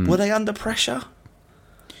 Were they under pressure?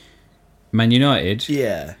 Man United?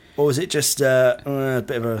 Yeah. Or was it just a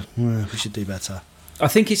bit of a, we should do better? I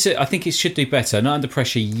think it should do better. Not under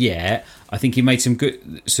pressure yet. I think he made some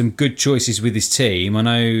good choices with his team. I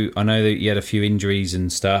know that he had a few injuries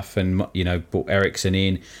and stuff, and brought Eriksen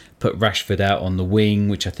in, put Rashford out on the wing,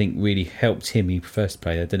 which I think really helped him. He prefers to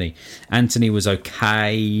play there, didn't he? Anthony was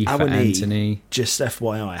okay for Anthony. Just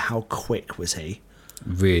FYI, how quick was he?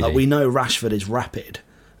 Really? Like, we know Rashford is rapid.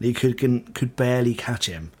 He could barely catch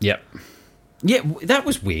him. Yep. Yeah, that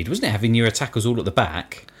was weird, wasn't it? Having your attackers all at the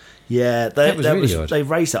back. Yeah, they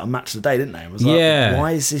raised that on Match of the Day, didn't they? It was like,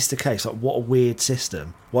 why is this the case? Like, what a weird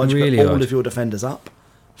system. Why do you put all of your defenders up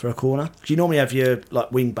for a corner? Because you normally have your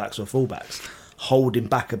wing backs or full backs holding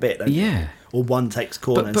back a bit, don't you? Or one takes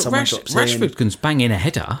corner and someone drops in. Rashford can bang in a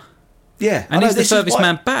header. Yeah, and he's the furthest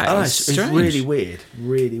man back. I know, it's really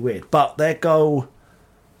weird. But their goal,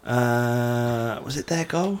 was it their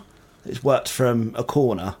goal? It's worked from a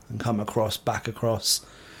corner and come back across,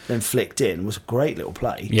 then flicked in. It was a great little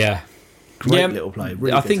play. Yeah. Great little play.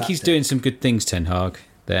 Really I think he's doing some good things, Ten Hag,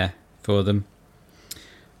 there for them.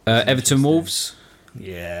 Everton Wolves.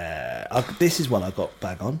 Yeah. This is one I got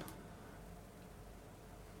bang on.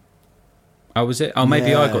 Oh, was it? Oh,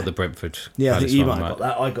 maybe I got the Brentford. Yeah, I think you might have got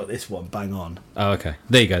that. I got this one bang on. Oh, okay.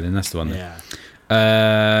 There you go then. That's the one then.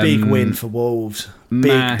 Yeah. Big win for Wolves.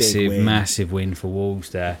 Massive win for Wolves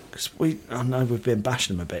there. Because I know we've been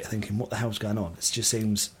bashing them a bit, thinking, what the hell's going on? It just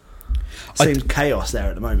seems chaos there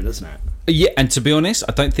at the moment, doesn't it? Yeah, and to be honest,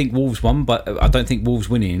 I don't think Wolves won, but I don't think Wolves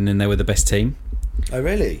winning and they were the best team. Oh,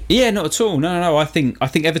 really? Yeah, not at all. No. I think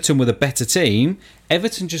Everton were the better team.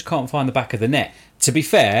 Everton just can't find the back of the net. To be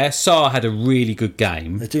fair, Sarr had a really good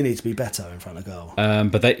game. They do need to be better in front of goal.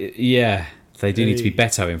 But they do need to be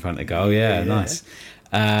better in front of goal. Yeah. Nice.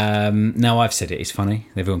 Now I've said it. It's funny.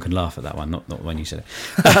 Everyone can laugh at that one. Not when you said it.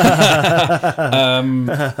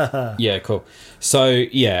 Yeah, cool. So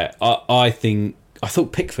yeah, I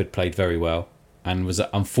thought Pickford played very well and was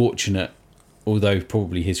unfortunate, although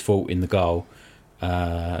probably his fault in the goal.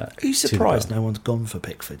 Are you surprised no one's gone for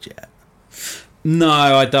Pickford yet? No,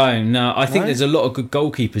 I don't. No, I think there's a lot of good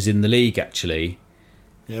goalkeepers in the league, actually.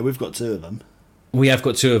 Yeah, we've got 2 of them. We have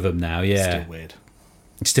got 2 of them now, yeah.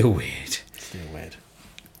 Still weird.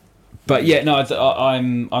 But yeah, no,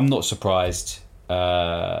 I'm not surprised,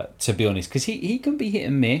 to be honest, because he can be hit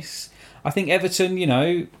and miss. I think Everton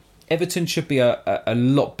should be a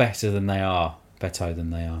lot better than they are.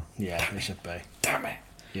 Yeah, they should be. Damn it.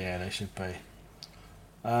 Yeah, they should be.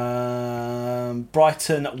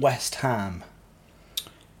 Brighton, West Ham.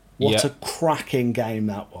 What a cracking game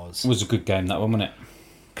that was. It was a good game, that one, wasn't it?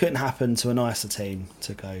 Couldn't happen to a nicer team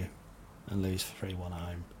to go and lose 3-1 at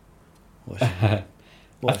home. What a shame.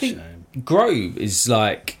 I think Grove is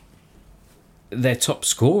like their top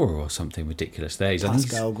scorer or something ridiculous.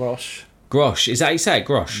 Pascal Grosch. Grosch, is that how you say it?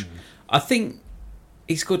 Grosch. I think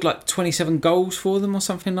he scored like 27 goals for them or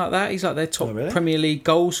something like that. He's like their top Premier League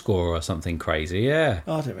goal scorer or something crazy, yeah.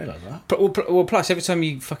 Oh, I didn't realise that. Well, plus every time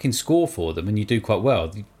you fucking score for them and you do quite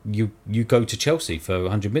well, you go to Chelsea for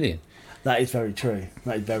 100 million. That is very true.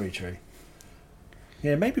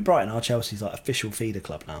 Yeah, maybe Brighton are Chelsea's like official feeder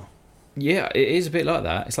club now. Yeah, it is a bit like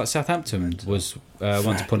that. It's like Southampton was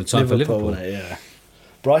once upon a time for Liverpool. Yeah.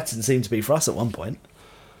 Brighton seemed to be for us at one point.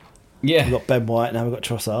 Yeah. We've got Ben White, now we've got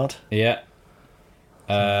Trossard. Yeah.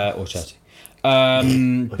 Or Chelsea.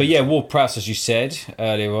 But yeah, Ward-Prowse, as you said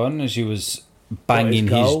earlier on, as you was banging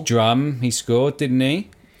his drum, he scored, didn't he?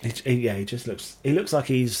 He just looks like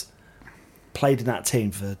he's played in that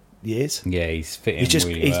team for years. Yeah, he's fitting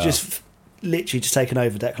really well. He's just literally just taken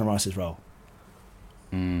over Declan Rice's role.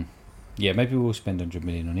 Yeah, maybe we'll spend 100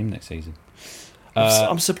 million on him next season.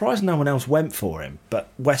 I'm surprised no one else went for him, but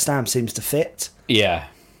West Ham seems to fit. Yeah.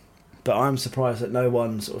 But I'm surprised that no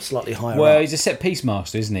one sort of slightly higher Well, up. he's a set-piece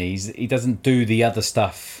master, isn't he? He doesn't do the other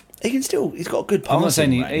stuff. He's got a good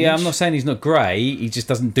passing range. I'm not saying he's not great. He just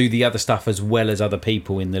doesn't do the other stuff as well as other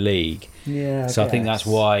people in the league. Yeah, I think that's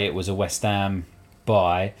why it was a West Ham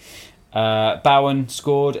buy. Bowen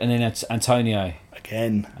scored, and then Antonio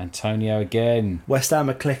again. West Ham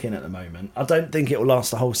are clicking at the moment. I don't think it will last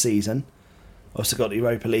the whole season. Also got the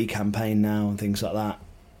Europa League campaign now and things like that.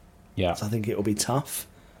 Yeah. So I think it will be tough.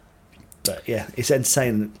 But yeah, it's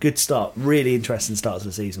entertaining. Good start. Really interesting start to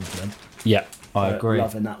the season for them. Yeah, I agree.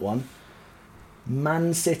 Loving that one.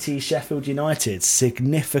 Man City, Sheffield United,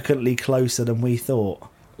 significantly closer than we thought.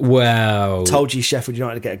 Wow. Told you Sheffield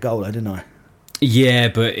United to get a goal though, didn't I? Yeah,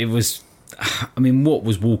 but it was... I mean, what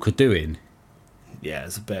was Walker doing? yeah,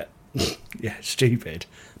 it's a bit stupid.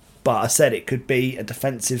 But I said it could be a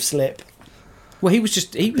defensive slip. Well, he was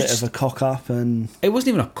bit of a cock up, and it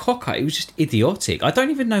wasn't even a cock up. It was just idiotic. I don't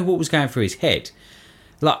even know what was going through his head.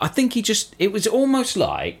 Like, I think it was almost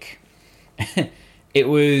like it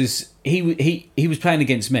was he was playing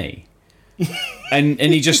against me, and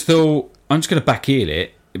he just thought, I'm just going to backheel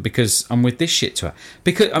it because I'm with this shit twat.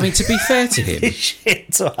 Because I mean, to be fair to him, this shit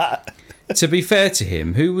twat. To be fair to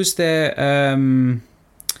him, who was there?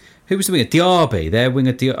 Who was the winger? Diaby. Their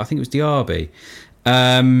winger. I think it was Diaby.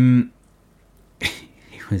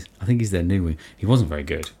 I think he's their new wing. He wasn't very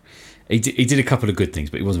good. He did a couple of good things,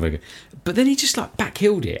 but he wasn't very good. But then he just like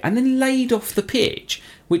backheeled it and then laid off the pitch,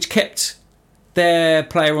 which kept their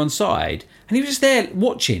player on side. And he was just there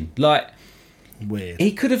watching. Like, weird.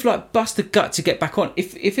 He could have like bust a gut to get back on.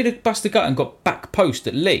 If it had bust a gut and got back post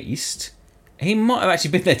at least, he might have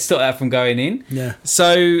actually been there to stop that from going in. Yeah.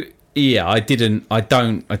 So yeah, I didn't like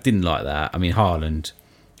that. I mean, Haaland,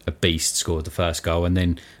 a beast, scored the first goal, and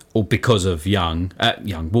then all because of young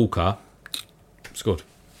Walker scored.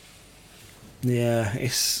 Yeah,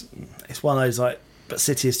 it's one of those like, but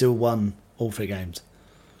City has still won all 3 games.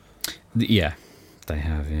 Yeah, they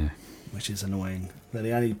have. Yeah, which is annoying. They're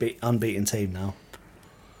the only unbeaten team now.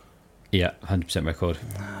 Yeah, 100% record.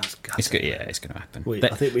 It's good. Yeah, it's going to happen.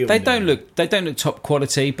 They don't look top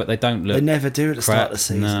quality, but they don't look. They never do at the crap. start of the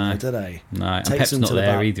season, no. do they? No, and Pep's not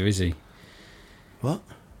there either, is he? What?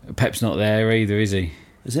 Pep's not there either, is he?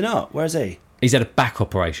 Is he not? Where is he? He's had a back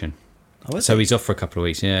operation. Oh, is so he? He's off for a couple of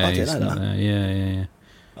weeks. Yeah, I didn't know that. There. Yeah.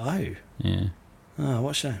 Oh. Yeah. Oh,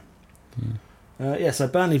 what a shame. Yeah. So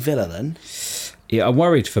Burnley Villa then. Yeah, I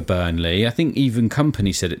worried for Burnley. I think even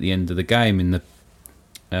Company said at the end of the game in the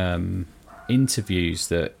interviews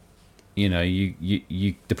that you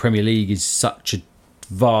the Premier League is such a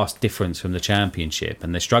vast difference from the Championship,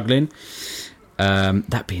 and they're struggling.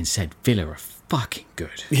 That being said, Villa are fucking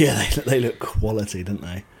good. Yeah, they look quality, don't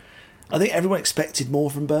they? I think everyone expected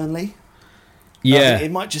more from Burnley. Yeah,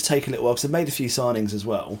 it might just take a little while because they've made a few signings as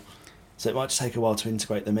well, so it might just take a while to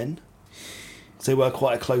integrate them in. So they were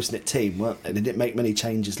quite a close-knit team, weren't they? They didn't make many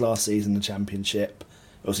changes last season in the Championship.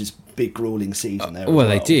 It was this big gruelling season there. Well,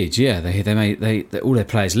 they did, yeah. They made all their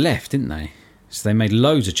players left, didn't they? So they made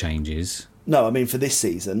loads of changes. No, I mean for this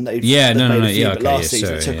season, they've made a few, yeah, but okay, last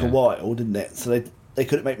season it took a while, didn't it? So they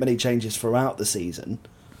couldn't make many changes throughout the season.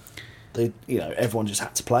 Everyone just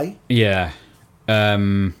had to play. Yeah,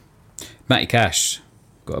 Matty Cash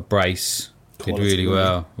got a brace. Quality, did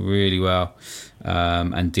really well.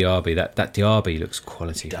 And Diaby, that Diaby looks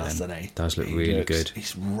quality. He does, doesn't he? Does look really good.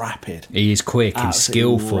 He's rapid. He is quick and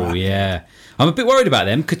skillful. Rapid. Yeah, I'm a bit worried about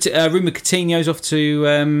them. Rumour Coutinho's off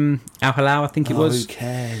to Al Hilal, I think it was. Who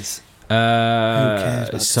cares? Who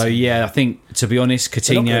cares? So yeah, I think to be honest, Coutinho.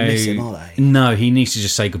 They're not gonna miss him, are they? No, he needs to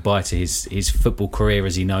just say goodbye to his football career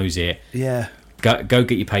as he knows it. Yeah. Go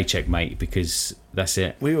get your paycheck, mate, because that's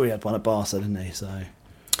it. We already had one at Barca, didn't he? So.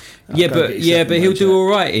 Yeah, but he'll do all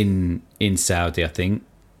right in Saudi, I think.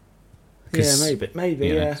 Yeah, maybe.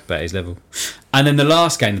 Yeah, it's about his level. And then the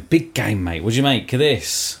last game, the big game, mate. What do you make of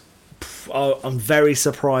this? I'm very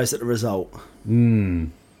surprised at the result.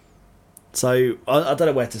 So I don't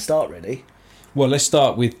know where to start, really. Well, let's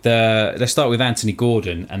start with Anthony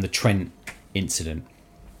Gordon and the Trent incident.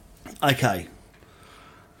 Okay,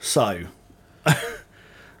 so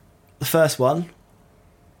the first one.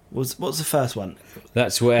 What's the first one?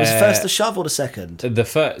 That's where was it first the shove or the second? The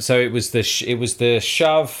first. So it was the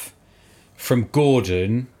shove from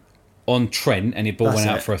Gordon on Trent, and the ball went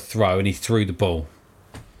out for a throw, and he threw the ball.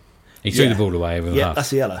 He threw the ball away over the half. Yeah,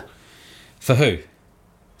 that's a yellow. For who?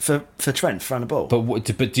 For Trent throwing the ball.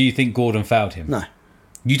 But do you think Gordon fouled him? No.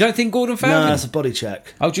 You don't think Gordon fouled him? No, that's a body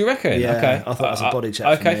check. Oh, do you reckon? Yeah, okay. I thought it was a body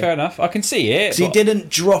check. Okay, fair enough. I can see it. So he didn't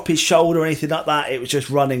drop his shoulder or anything like that. It was just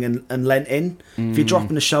running and leant in. If you're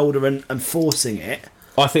dropping the shoulder and forcing it,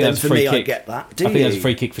 I think that's a free kick. I get that. I think that's a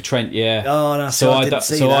free kick for Trent. Yeah. Oh no. So I didn't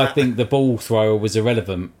see that. I think the ball thrower was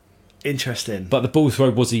irrelevant. Interesting. But the ball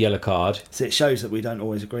throw was a yellow card. So it shows that we don't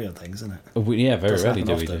always agree on things, doesn't it? Yeah, very rarely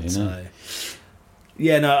do we do. So.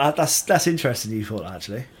 Yeah, no, that's interesting. You thought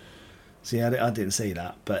actually. So yeah, I didn't see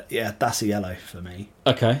that, but yeah, that's a yellow for me.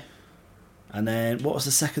 Okay. And then what was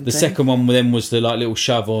the second? The second one then was the little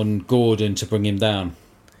shove on Gordon to bring him down.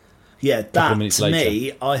 Yeah, that to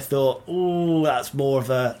me, I thought,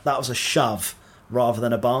 that was a shove rather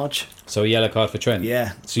than a barge. So a yellow card for Trent.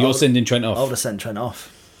 Yeah. So you're sending Trent off. I would have sent Trent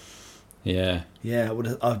off. Yeah. Yeah, I would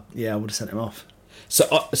have sent him off. So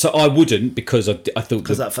I wouldn't because I thought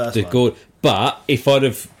that first one. Gordon. But if I'd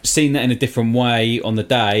have seen that in a different way on the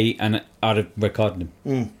day, and I'd have red carded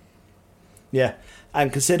him. Yeah.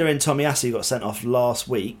 And considering Tomiyasu got sent off last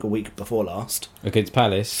week, or week before last, against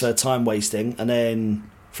Palace for time wasting, and then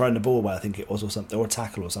throwing the ball away, I think it was, or something, or a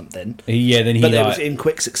tackle or something. Yeah, then But it was in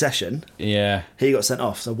quick succession. Yeah. He got sent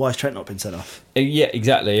off, so why has Trent not been sent off? Yeah,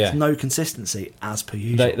 exactly, yeah. There's no consistency, as per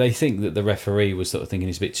usual. They think that the referee was sort of thinking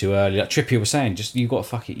it's a bit too early. Like Trippier was saying, just you've got to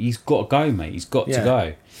fuck it. He's got to go, mate. He's got to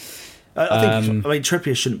go. I mean,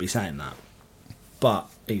 Trippier shouldn't be saying that, but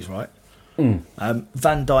he's right.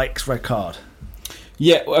 Van Dijk's red card.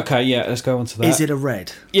 Yeah, okay, yeah, let's go on to that. Is it a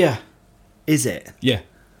red? Yeah. Is it? Yeah.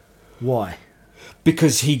 Why?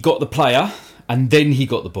 Because he got the player, and then he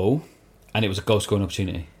got the ball, and it was a goal-scoring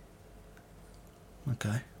opportunity.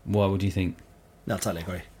 Okay. Why would you think? No, I totally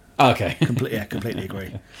agree. Okay. Completely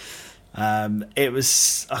agree. It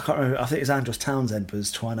was, I can't remember, I think it was Andros Townsend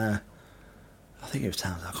was trying to, I think it was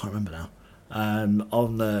Townsend, I can't remember now,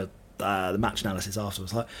 on the match analysis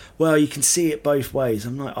afterwards, like, well, you can see it both ways.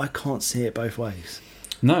 I'm like, I can't see it both ways.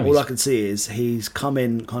 No. All I can see is he's come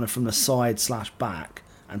in kind of from the side / back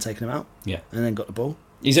and taken him out. Yeah. And then got the ball.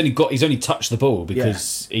 He's only touched the ball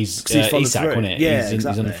because he's Isak, wasn't it? Yeah, he's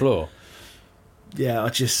on the floor. Yeah, I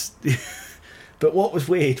just... But what was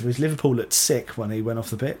weird was Liverpool looked sick when he went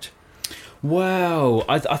off the pitch. Well,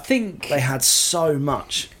 I think... They had so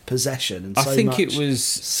much possession and so much I think it was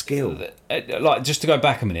skill. Like, just to go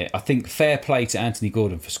back a minute, I think fair play to Anthony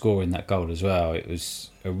Gordon for scoring that goal as well. It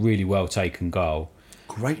was a really well taken goal.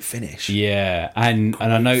 Great finish. Yeah, and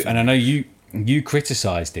I know you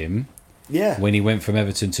criticised him. Yeah. When he went from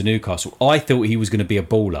Everton to Newcastle, I thought he was going to be a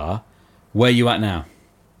baller. Where are you at now?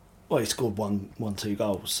 Well, he scored 2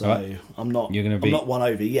 goals, so right. I'm not I'm not won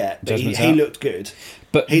over yet. But he out. looked good.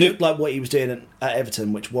 But he looked like what he was doing at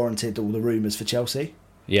Everton, which warranted all the rumours for Chelsea.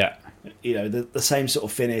 Yeah. You know, the same sort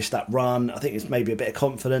of finish, that run. I think it's maybe a bit of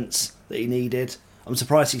confidence that he needed. I'm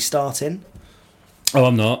surprised he's starting. Oh,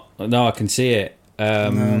 I'm not. No, I can see it. No,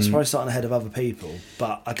 I'm surprised he's starting ahead of other people,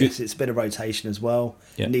 but I guess it's a bit of rotation as well.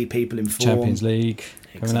 Yeah. You need people in form. Champions League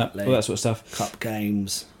coming up, all that sort of stuff. Cup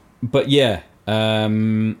games. But yeah,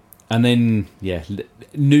 and then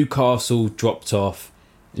Newcastle dropped off.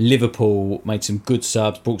 Liverpool made some good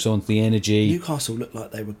subs, brought on the energy. Newcastle looked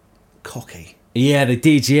like they were cocky. Yeah, they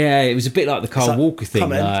did. Yeah, it was a bit like the Kyle Walker thing.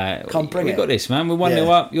 Come bring it. We got this, man. We're 1-0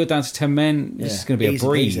 up. You're down to 10 men. This is going to be easy a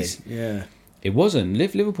breeze. Peasy. Yeah. It wasn't.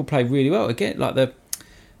 Liverpool played really well again. Like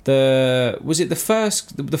the was it the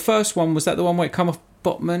first one? Was that the one where it come off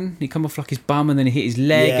Botman? He come off like his bum and then he hit his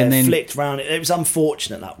leg and then flicked round. It was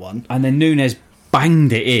unfortunate, that one. And then Núñez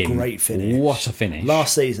banged it in. Great finish. What a finish!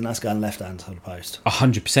 Last season, that's going left hand to the post.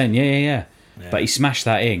 100%. Yeah. But he smashed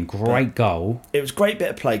that in. Great goal. It was a great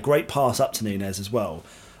bit of play. Great pass up to Núñez as well.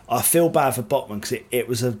 I feel bad for Botman because it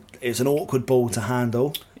was an awkward ball to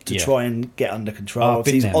handle. To try and get under control.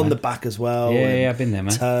 He's on the back as well. Yeah, I've been there,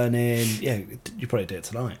 man. Turning. Yeah, you probably do it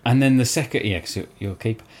tonight. And then the second, because you're a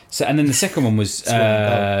keeper. So, and then the second one was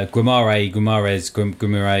Guimarães,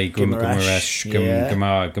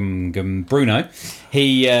 Bruno.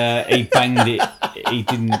 He banged it. He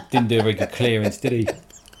didn't do a very good clearance, did he?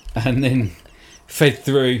 And then fed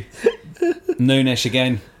through. Núñez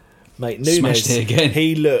again. Mate, smashed it again.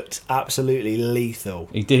 He looked absolutely lethal.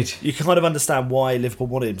 He did. You can kind of understand why Liverpool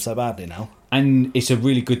wanted him so badly now. And it's a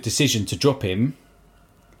really good decision to drop him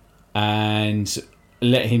and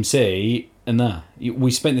let him see, we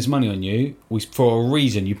spent this money on you for a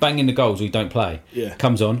reason. You bang in the goals or you don't play. Yeah.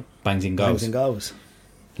 Comes on, bangs in goals.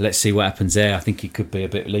 Let's see what happens there. I think he could be a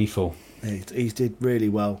bit lethal. He did really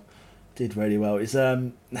well. It's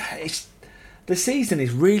the season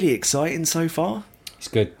is really exciting so far. It's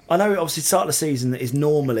good. I know, obviously, start of the season is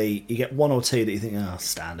normally you get 1 or 2 that you think,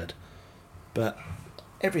 standard. But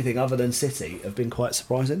everything other than City have been quite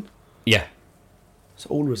surprising. Yeah. So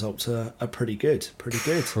all results are pretty good. Pretty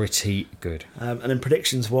good. And in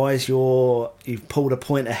predictions-wise, you've pulled a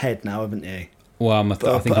point ahead now, haven't you? Well,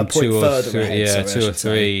 I think I'm 2 or 3. Yeah, 2 or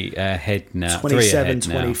 3 ahead now.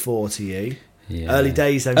 27-24 to you. Yeah. Early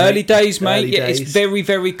days, though, Early days, mate. It's very,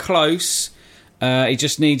 very close. It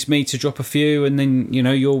just needs me to drop a few, and then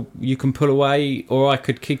you can pull away, or I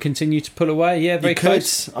could continue to pull away. Yeah, very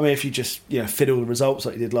close. I mean, if you just fiddle the results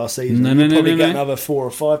like you did last season, no, you'll probably get another 4 or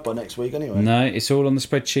 5 by next week anyway. No, it's all on the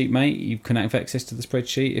spreadsheet, mate. You can have access to the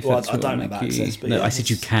spreadsheet if that's I what don't have access. But I said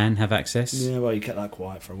you can have access. Yeah, well, you kept that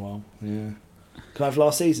quiet for a while. Yeah. Can I have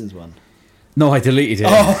last season's one? No, I deleted it.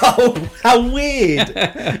 Oh, how weird!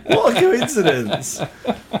 What a coincidence!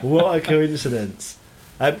 What a coincidence!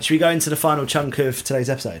 Should we go into the final chunk of today's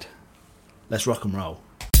episode? Let's rock and roll.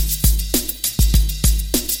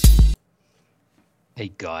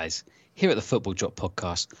 Hey guys, here at the Football Drop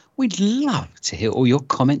Podcast, we'd love to hear all your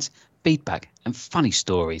comments, feedback and funny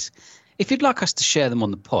stories. If you'd like us to share them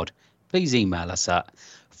on the pod, please email us at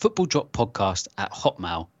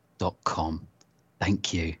footballdroppodcast@hotmail.com.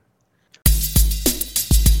 Thank you.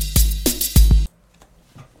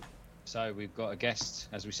 So we've got a guest,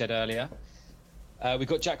 as we said earlier. We've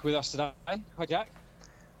got Jack with us today. Hi, Jack.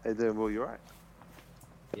 How you doing, Will? You all right?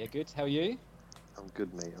 Yeah, good. How are you? I'm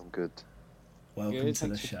good, mate. I'm good. Welcome to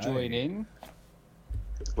the show. Thanks for joining.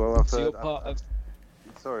 Well, I've So heard, you're part of...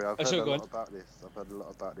 Sorry, I've heard a lot about this. I've heard a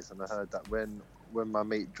lot about this, and I heard that when my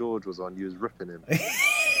mate George was on, you was ripping him.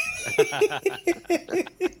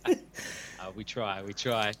 We try.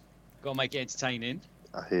 Got to make it entertaining.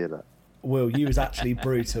 I hear that. Will, you was actually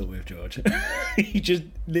brutal with George. You just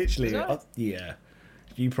literally, yeah.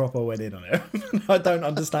 You proper went in on it. I don't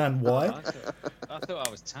understand why. I thought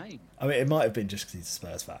I was tame. I mean, it might have been just because he's a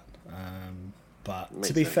Spurs fan. But makes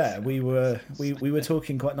to be sense. Fair, we were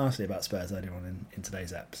talking quite nicely about Spurs earlier on in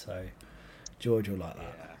today's ep. So George will like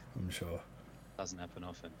that, I'm sure. Doesn't happen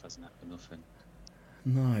often.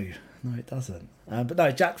 No, it doesn't. But no,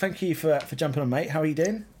 Jack, thank you for jumping on, mate. How are you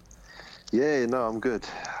doing? Yeah, no, I'm good.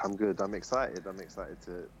 I'm excited.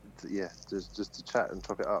 To just to chat and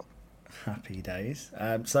chop it up. Happy days.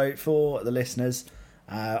 So for the listeners,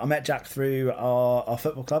 I met Jack through our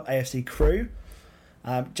football club, AFC Crew.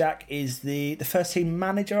 Jack is the first team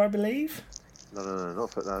manager, I believe. No,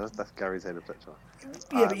 that's Gary Taylor-Fletcher.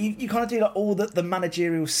 Yeah, but you kind of do like all the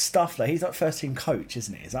managerial stuff. Like he's like first team coach,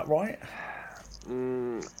 isn't he? Is that right?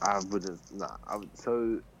 I wouldn't.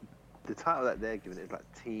 So the title that they're giving is like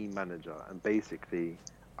team manager, and basically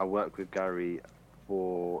I work with Gary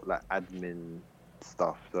for like admin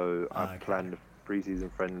stuff. So I plan the pre-season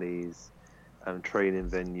friendlies, training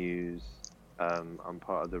venues. I'm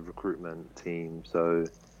part of the recruitment team, so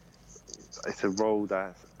it's a role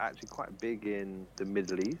that's actually quite big in the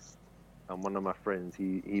Middle East. And one of my friends,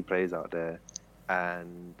 he plays out there,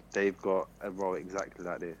 and they've got a role exactly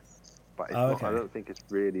like this. But it's not, I don't think it's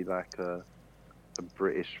really like a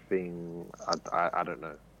British thing. I don't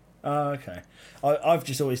know. Oh, okay. I've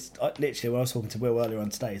just always, literally, when I was talking to Will earlier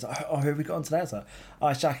on today, he's like, who have we got on today? I was like,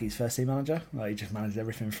 it's Jackie's first team manager. Like, he just managed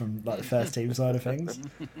everything from like the first team side of things.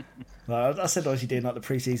 Like, I said, obviously doing like the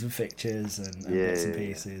pre-season fixtures and bits and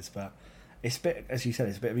pieces, but it's a bit, as you said,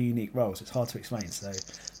 it's a bit of a unique role, so it's hard to explain. So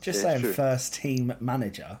just saying first team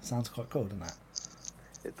manager sounds quite cool, doesn't it?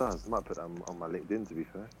 It does. I might put that on my LinkedIn, to be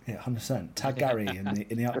fair. Yeah, 100%. Tag Gary in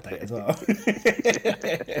the update as well.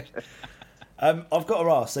 I've got to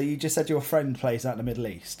ask, so you just said your friend plays out in the Middle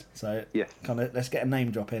East. So let's get a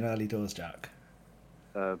name drop in early doors, Jack.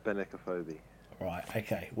 Benik Afobe. Right,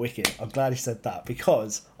 okay, wicked. I'm glad you said that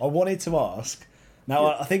because I wanted to ask.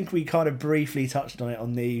 Now, I think we kind of briefly touched on it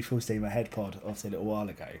on the Full Steam Ahead pod, obviously, a little while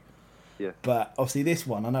ago. Yeah. But obviously this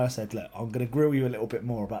one, I know I said, look, I'm going to grill you a little bit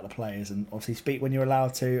more about the players and obviously speak when you're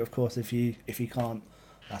allowed to. Of course, if you can't,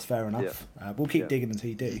 that's fair enough. Yeah. We'll keep digging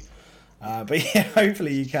until you do. But yeah,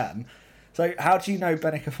 hopefully you can. So how do you know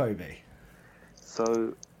Benik Afobe?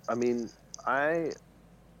 So, I mean,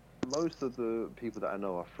 most of the people that I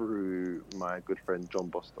know are through my good friend John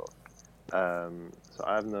Bostock. So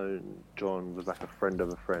I've known John was like a friend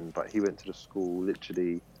of a friend, but he went to the school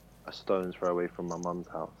literally a stone's throw away from my mum's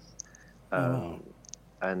house. And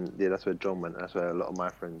yeah, that's where John went. That's where a lot of my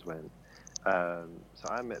friends went. So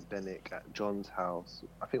I met Benik at John's house,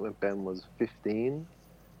 I think when Ben was 15.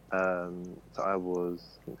 So I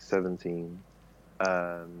was, I think, 17.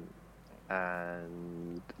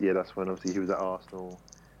 And yeah, that's when obviously he was at Arsenal.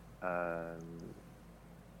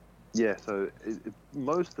 Yeah, so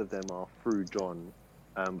most of them are through John,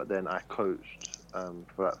 but then I coached for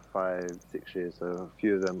like 5-6 years. So a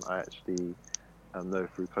few of them I actually know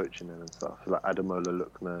through coaching them and stuff. So like Ademola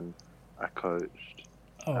Lookman, I coached.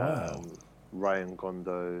 Oh, wow. Ryan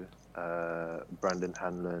Gondo, Brandon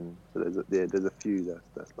Hanlon. So there's a few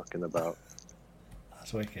that's knocking about.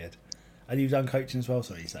 That's wicked. And you've done coaching as well,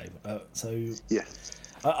 sorry, you say. So yeah.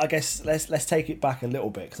 I guess let's take it back a little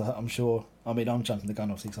bit because I'm sure. I mean, I'm jumping the gun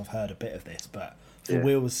obviously because I've heard a bit of this, but for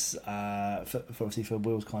Will's, for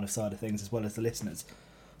Will's kind of side of things as well as the listeners.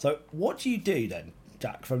 So, what do you do then,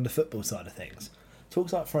 Jack, from the football side of things?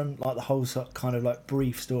 Talk like from like the whole kind of like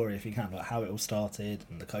brief story, if you can, like how it all started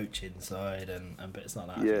and the coaching side and bits like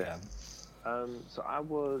that. Yeah. If you can. So I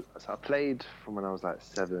played from when I was like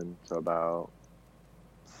 7 to about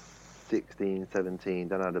 16, 17.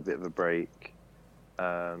 Then I had a bit of a break.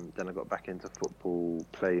 Then I got back into football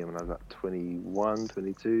playing when I was like 21,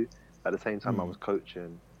 22. At the same time, I was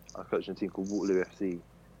coaching a team called Waterloo FC.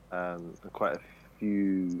 And quite a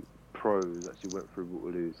few pros actually went through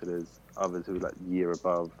Waterloo. So there's others who were like year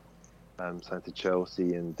above, signed to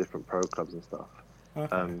Chelsea and different pro clubs and stuff.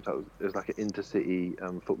 Okay. So it was like an intercity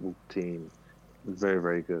football team. It was very,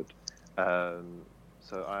 very good. So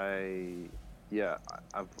I've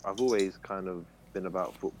always kind of been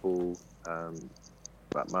about football.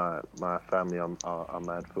 Like my family are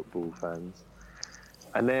mad football fans,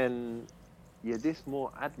 and then this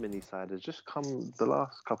more admin-y side has just come the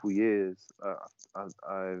last couple of years.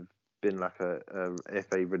 I've been like a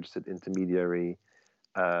FA registered intermediary,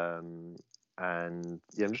 and I'm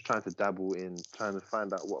just trying to dabble in trying to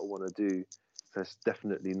find out what I want to do. So it's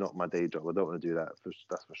definitely not my day job. I don't want to do that.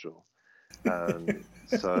 That's for sure. I'm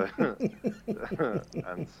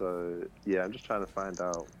just trying to find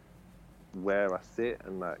out where I sit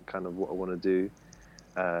and like kind of what I want to do,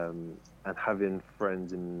 and having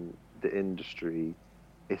friends in the industry,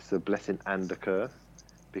 it's a blessing and a curse,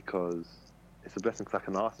 because it's a blessing because I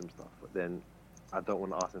can ask them stuff, but then I don't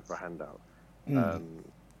want to ask them for a handout.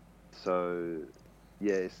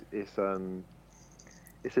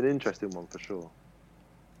 It's an interesting one for sure.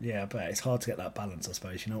 Yeah, I bet it's hard to get that balance. I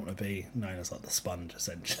suppose you don't want to be known as like the sponge,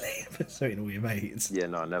 essentially, for suiting all your mates. Yeah,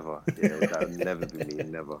 no, never. Yeah, that would never be me,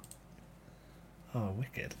 never. Oh,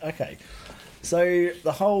 wicked. Okay, so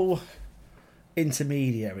the whole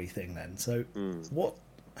intermediary thing then. So what?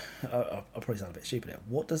 I'll probably sound a bit stupid here.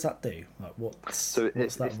 What does that do? Like, what's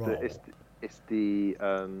that role? It's the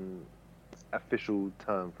official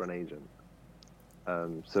term for an agent.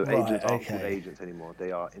 So agents aren't called agents anymore.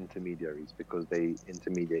 They are intermediaries because they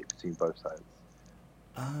intermediate between both sides.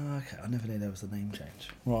 Okay. I never knew there was a name change.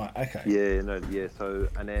 Right. Okay. Yeah. So,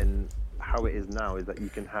 and then how it is now is that you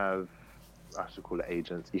can have, I should call it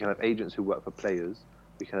agents. You can have agents who work for players.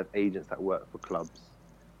 You can have agents that work for clubs,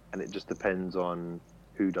 and it just depends on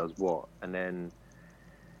who does what. And then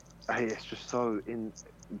it's just the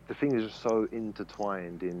thing is just so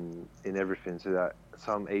intertwined in everything, so that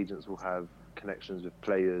some agents will have connections with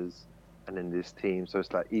players and in this team. So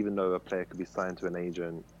it's like, even though a player could be signed to an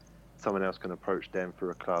agent, someone else can approach them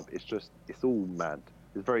for a club. It's all mad.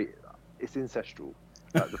 It's ancestral.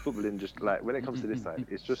 Like the footballing, just like when it comes to this side,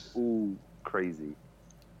 it's just all crazy.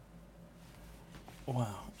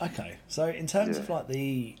 Wow. Okay. So in terms of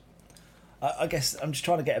like I guess I'm just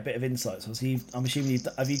trying to get a bit of insight. So I'm assuming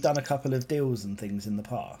have you done a couple of deals and things in the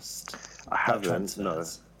past? I haven't. No,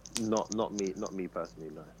 not me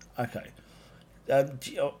personally. No. Okay.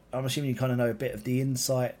 I'm assuming you kind of know a bit of the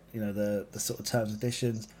insight, the sort of terms and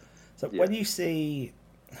conditions. So when you see,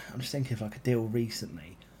 I'm just thinking of like a deal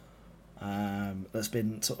recently that's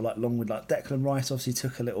been sort of like long with like Declan Rice. Obviously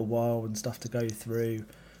took a little while and stuff to go through.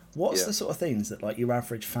 What's the sort of things that like your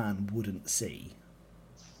average fan wouldn't see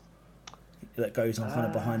that goes on kind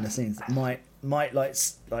of behind the scenes that might like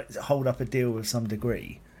hold up a deal with some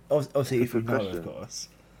degree? Obviously, if you know, of course.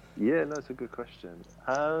 Yeah, no, it's a good question.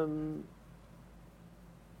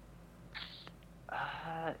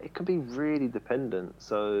 It could be really dependent.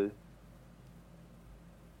 So,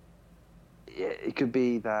 yeah, it could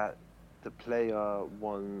be that the player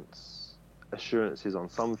wants assurances on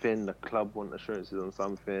something, the club want assurances on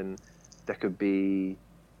something. There could be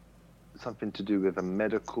something to do with a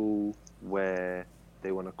medical where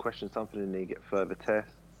they want to question something and they get further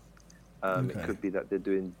tests. It could be that they're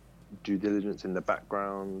doing due diligence in the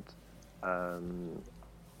background.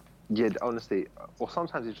 Yeah, honestly, or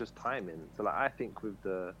sometimes it's just timing. So like I think with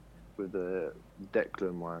the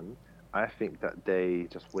Declan one, I think that they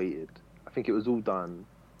just waited. I think it was all done,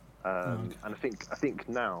 and I think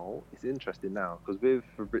now it's interesting now because with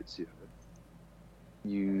Fabrizio,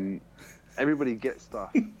 everybody gets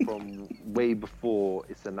stuff from way before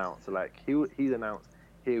it's announced. So like he's announced,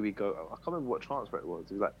 here we go. I can't remember what transfer it was.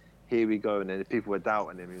 It was like, here we go, and then people were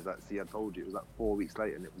doubting him. He was like, see, I told you. It was like 4 weeks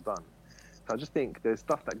later, and it was done. So I just think there's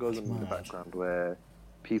stuff that goes on in the background where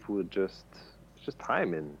people are it's just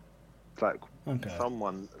timing. It's like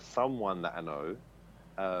someone that I know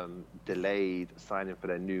delayed signing for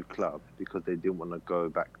their new club because they didn't want to go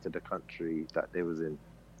back to the country that they was in.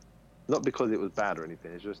 Not because it was bad or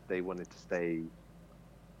anything. It's just they wanted to stay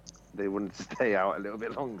out a little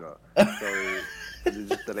bit longer. So they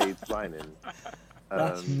just delayed signing.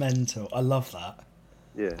 That's mental. I love that.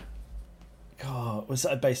 Yeah. God,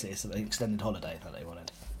 basically it's an extended holiday that they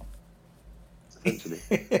wanted. Essentially.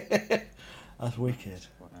 That's wicked.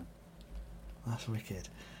 That's wicked.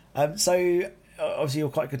 So obviously you're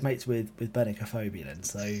quite good mates with Benik Afobe then.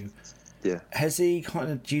 So yeah, has he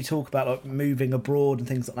do you talk about like moving abroad and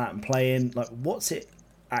things like that and playing? Like, what's it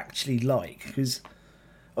actually like? Because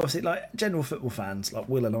obviously, like general football fans, like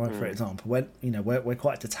Will and I, for example, we're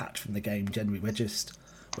quite detached from the game. Generally,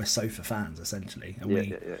 we're sofa fans essentially, and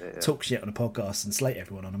we talk shit on a podcast and slate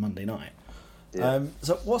everyone on a Monday night. Yeah.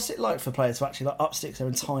 So what's it like for players to actually like upstick their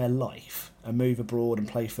entire life and move abroad and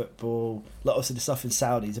play football? Like obviously the stuff in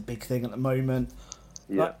Saudi is a big thing at the moment.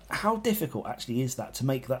 Yeah. Like, how difficult actually is that to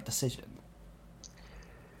make that decision?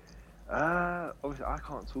 Obviously, I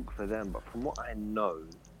can't talk for them, but from what I know,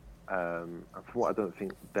 and from what I don't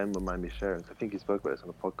think Ben will mind me sharing, so I think he spoke about this on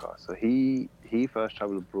the podcast. So he first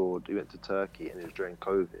travelled abroad. He went to Turkey, and it was during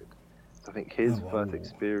COVID. So I think his first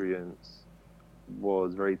experience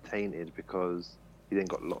was very tainted because he then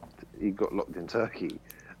got locked. He got locked in Turkey.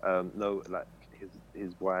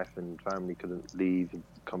 His wife and family couldn't leave and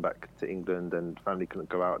come back to England, and family couldn't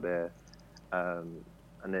go out there. And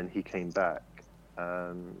then he came back.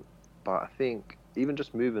 But I think even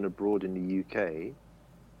just moving abroad in the UK,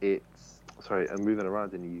 and moving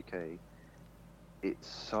around in the UK, it's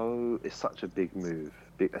such a big move,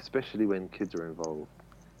 especially when kids are involved.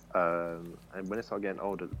 And when they start getting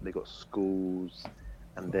older, they got schools,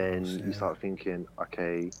 and then you start thinking,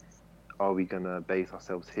 okay, are we gonna base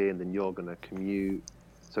ourselves here, and then you're gonna commute?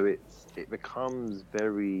 So it becomes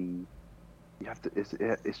very,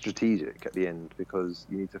 it's strategic at the end, because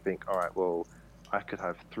you need to think, all right, well, I could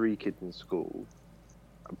have 3 kids in school,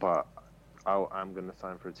 but I'm going to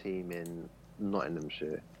sign for a team in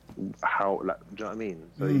Nottinghamshire. How, do you know what I mean?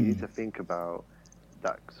 So you need to think about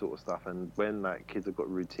that sort of stuff. And when like kids have got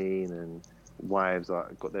routine and wives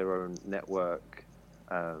got their own network,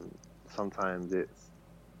 sometimes it's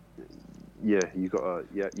you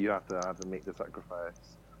have to either make the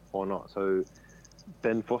sacrifice or not. So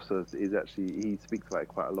Ben Foster he speaks about it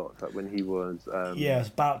quite a lot. So when he was I was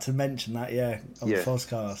about to mention that on the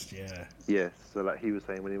podcast. Yes, so like he was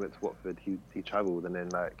saying, when he went to Watford, he travelled, and then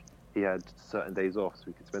like he had certain days off so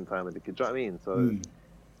he could spend time with the kids. Do you know what I mean?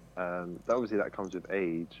 So obviously that comes with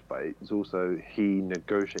age, but it's also he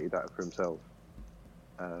negotiated that for himself.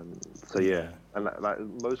 And like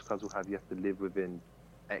most clubs will have, you have to live within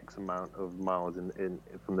X amount of miles in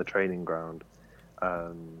from the training ground.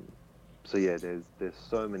 So yeah, there's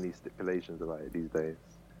so many stipulations about it these days.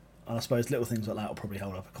 And I suppose little things like that will probably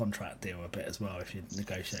hold up a contract deal a bit as well if you're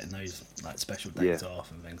negotiating those like special days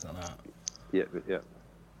off and things like that. Yeah.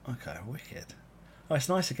 Okay, wicked. Oh, it's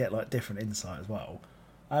nice to get like different insight as well.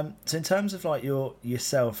 So in terms of like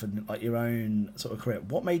yourself and like your own sort of career,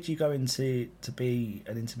 what made you go into to be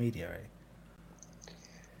an intermediary?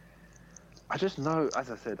 I just know,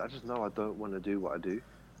 as I said, I don't want to do what I do,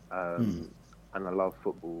 and I love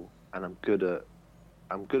football, and I'm good at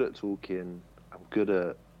talking, I'm good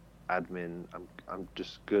at admin, I'm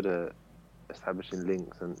just good at establishing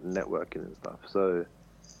links and networking and stuff. So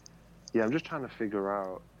yeah, I'm just trying to figure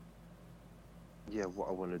out what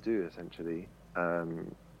I want to do essentially.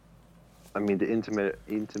 I mean, the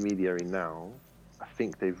intermediary now, I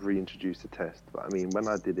think they've reintroduced the test, but I mean, when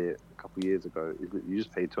I did it a couple of years ago, you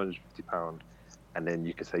just paid £250 and then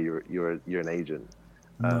you could say you're an agent.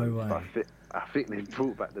 No way. But I think they've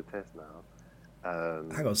brought back the test now.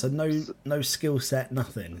 Hang on, so no skill set,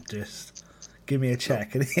 nothing, just give me a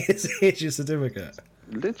check and here's your certificate.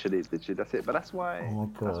 Literally, that's it. But that's why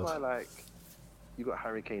like you got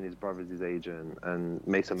Harry Kane, his brother's his agent, and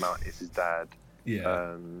Mason Mount is his dad.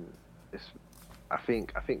 Yeah. I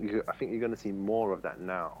think you're going to see more of that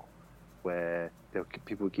now, where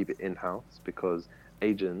people keep it in house because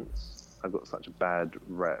agents have got such a bad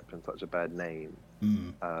rep and such a bad name.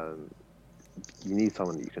 You need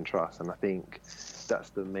someone that you can trust, and I think that's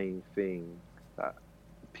the main thing that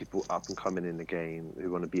people up and coming in the game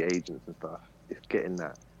who want to be agents and stuff, it's getting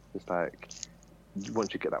that. It's like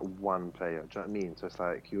once you get that one player, do you know what I mean? So it's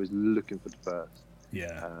like you're always looking for the first.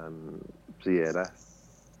 Yeah. So yeah,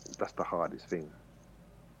 that's the hardest thing.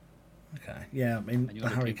 Okay. Yeah, I mean the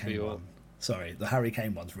Harry Kane one. Sorry, the Harry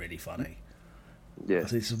Kane one's really funny. Yeah.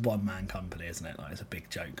 So this is one man company, isn't it? Like it's a big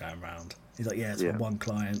joke going around. He's like, it's for one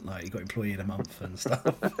client. Like you got employee in a month and stuff.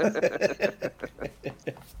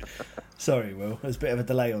 Sorry, Will. There's a bit of a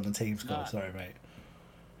delay on the Teams call. Sorry, mate.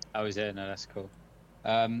 I was there. No, that's cool.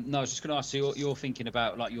 No, I was just going to ask you. You're thinking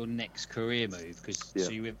about like your next career move because so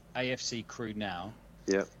you're with AFC Crewe now.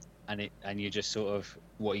 Yeah. And you're just sort of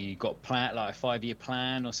you got plan like a 5-year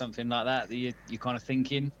plan or something like that you're kind of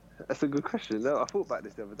thinking. That's a good question. No, I thought about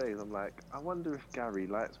this the other day, and I'm like, I wonder if Gary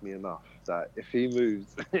likes me enough that if he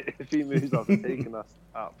moves after taking us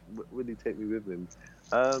up, will he take me with him?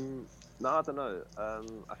 No, I don't know.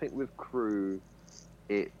 I think with Crewe,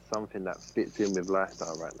 it's something that fits in with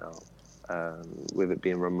lifestyle right now. With it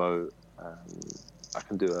being remote, I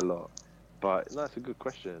can do a lot. But no, it's a good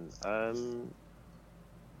question. I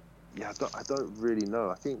don't really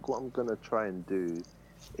know. I think what I'm gonna try and do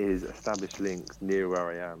is establish links near where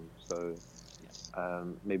I am. So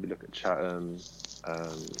maybe look at Chatham,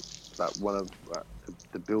 like one of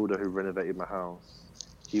the builder who renovated my house.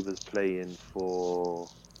 He was playing for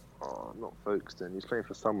not Folkestone. He's playing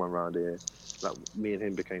for someone around here. Like me and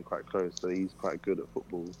him became quite close, so he's quite good at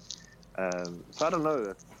football. So I don't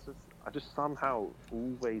know. I just somehow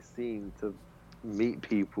always seem to meet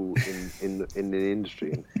people in the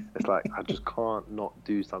industry, and it's like I just can't not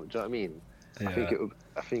do something. Do you know what I mean? Yeah.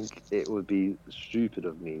 I think it would be stupid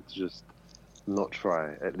of me to just not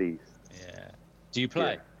try at least. Yeah. Do you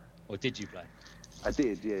play, or did you play? I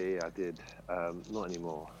did. Yeah, I did. Not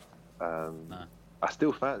anymore. No. I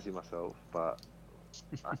still fancy myself, but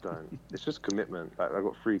I don't. It's just commitment. Like I've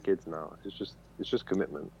got 3 kids now. It's just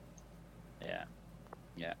commitment. Yeah.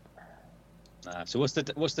 So what's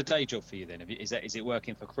the day job for you then? Is it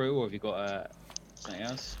working for Crew, or have you got something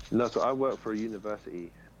else? No, so I work for a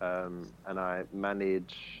university, and I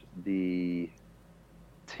manage the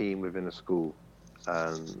team within a school.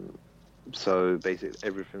 So basically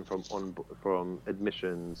everything from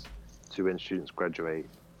admissions to when students graduate,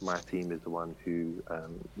 my team is the one who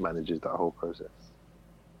manages that whole process.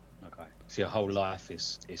 Okay. So your whole life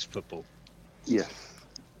is football. Yes.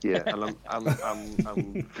 Yeah, and I'm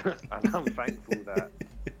thankful that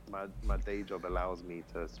my day job allows me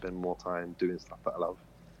to spend more time doing stuff that I love.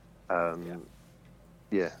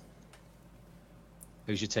 Yeah.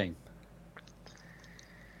 Who's your team?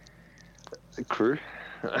 Crew.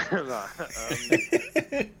 You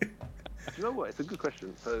know what? It's a good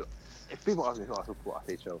question. So, if people ask me who I support, I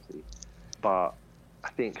say Chelsea. But I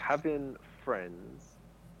think having friends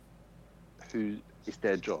who it's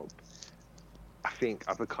their job, I think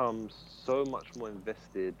I become so much more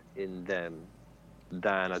invested in them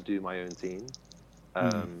than I do my own team.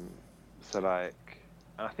 So like,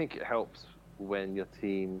 and I think it helps when your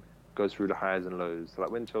team goes through the highs and lows. So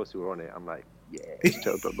like when Chelsea were on it, I'm like, yeah, it's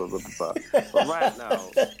Chelsea, blah, blah, blah, blah. But right now,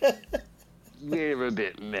 we're a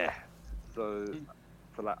bit meh. So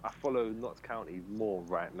like I follow Notts County more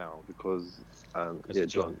right now because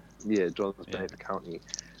John's playing for County.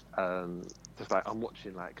 Just like I'm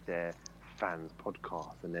watching like their fans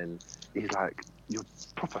podcast, and then he's like, "You're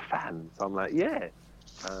proper fans." So I'm like, "Yeah,"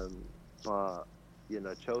 but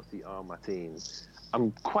Chelsea are my team.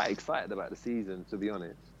 I'm quite excited about the season, to be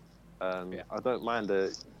honest. I don't mind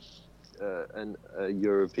a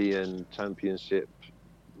European Championship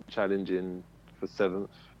challenging for 7th.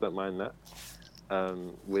 Don't mind that.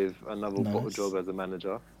 With another bottle job as a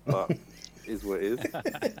manager, but is what it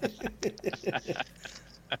is.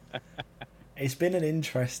 It's been an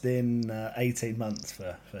interesting 18 months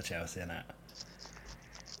for Chelsea, isn't it?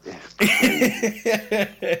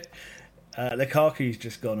 Lukaku's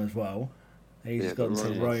just gone as well. He's gone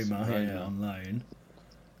to Roma on loan.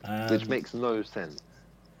 Which makes no sense.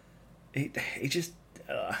 He just...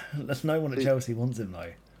 there's no one at Chelsea wants him,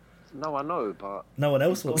 though. No, I know, but... No one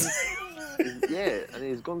else wants him. Yeah, and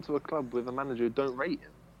he's gone to a club with a manager who don't rate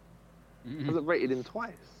him. Mm-hmm. Hasn't rated him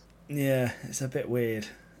twice. Yeah, it's a bit weird.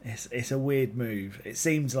 It's a weird move. It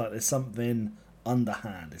seems like there's something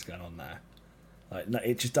underhand is going on there. Like no,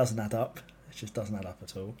 it just doesn't add up. It just doesn't add up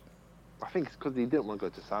at all. I think it's because he didn't want to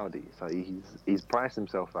go to Saudi, so he's priced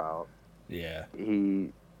himself out. Yeah.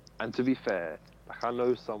 And to be fair, like I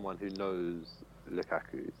know someone who knows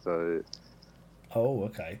Lukaku, so. Oh,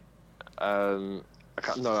 okay. I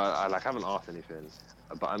haven't asked anything,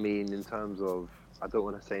 but I mean, in terms of, I don't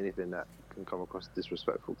want to say anything that can come across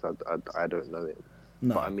disrespectful because I don't know him.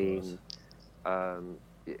 No, but I mean,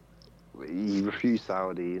 he refused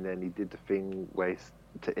Saudi, and then he did the thing where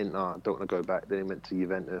to Inter, don't want to go back. Then he went to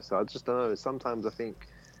Juventus. So I just don't know. Sometimes I think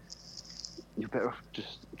you're better off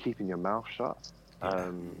just keeping your mouth shut.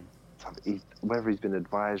 Whether he's been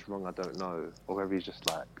advised wrong, I don't know, or whether he's just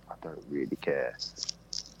like, I don't really care.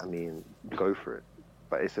 I mean, go for it.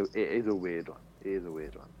 But it is a weird one. It is a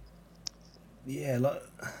weird one. Yeah,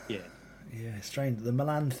 it's strange. The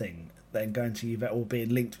Milan thing, then going to Juventus or being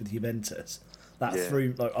linked with Juventus,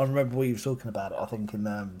 through. Like I remember we were talking about it. I think in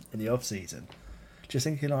the off season, just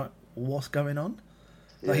thinking like, what's going on?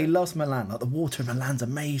 Like he loves Milan. Like the water in Milan's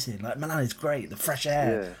amazing. Like Milan is great. The fresh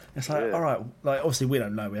air. Yeah. It's like all right. Like obviously we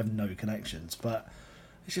don't know. We have no connections. But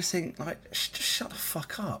it's just think like, just shut the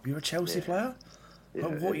fuck up. You're a Chelsea player.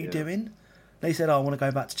 Like, what are you doing? They said, I want to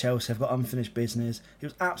go back to Chelsea. I've got unfinished business. He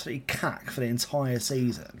was absolutely cack for the entire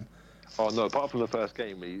season. Oh, no, apart from the first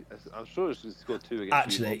game, I'm sure he scored 2 against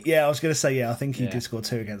Actually, I was going to say, I think he did score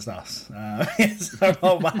 2 against us. So I'll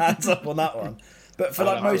hold my hands up on that one. But for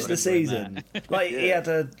most of the season, he had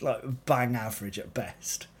a bang average at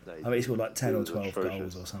best. No, I mean, he scored 10 or 12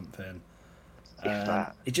 goals or something.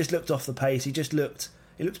 It just looked off the pace. He looked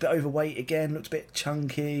a bit overweight again, looked a bit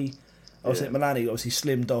chunky. Obviously, Milan, he obviously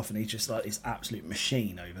slimmed off, and he's just like this absolute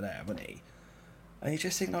machine over there, wasn't he? And you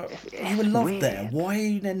just think, like, you were loved there. Why are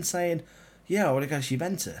you then saying, yeah, I want to go to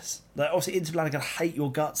Juventus? Like, obviously, Inter Milan are going to hate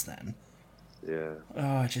your guts then. Yeah.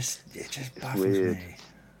 Oh, it just baffles weird. me.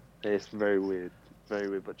 It's very weird. Very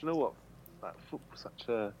weird. But do you know what? Like, football's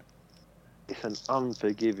it's an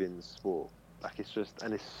unforgiving sport. Like, it's just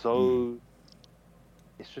so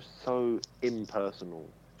impersonal,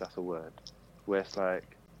 if that's a word. Where it's like,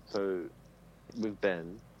 so with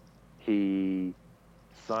Ben, he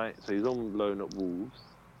was on loan at Wolves,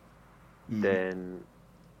 then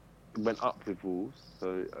went up with Wolves.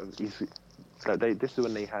 So this is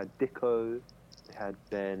when they had Dicko, they had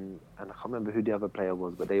Ben, and I can't remember who the other player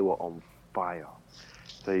was, but they were on fire.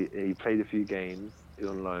 So he played a few games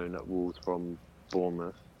on loan at Wolves from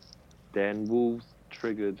Bournemouth. Then Wolves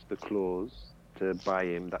triggered the clause to buy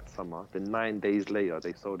him that summer. Then 9 days later,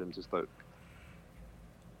 they sold him to Stoke.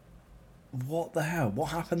 What the hell?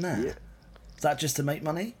 What happened there? Yeah. Is that just to make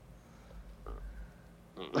money?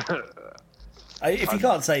 If you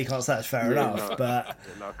can't say, you can't say. That's fair enough. But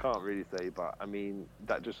no, I can't really say. But I mean,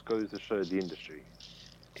 that just goes to show the industry.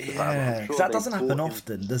 Yeah, because that doesn't happen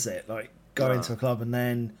often, does it? Like going to a club and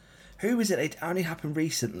then, who was it? It only happened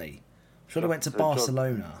recently. I'm sure they went to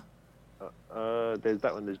Barcelona. There's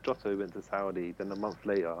that one. There's Jota went to Saudi. Then a month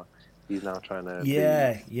later, he's now trying to.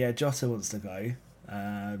 Yeah, Jota wants to go.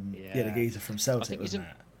 The geezer from Celtic, wasn't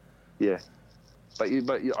it? Yeah, but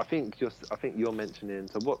I think you're mentioning.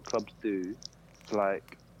 So what clubs do,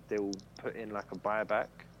 like they will put in like a buyback.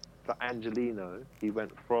 For Angelino, he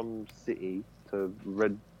went from City to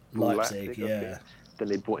Red Bull Leipzig. Yeah. Then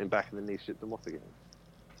they brought him back and then they shipped him off again.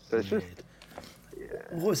 So it's just. Yeah.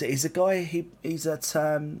 What was it? He's a guy. He's at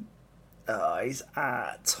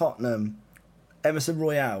Tottenham. Emerson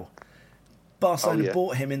Royale. Barcelona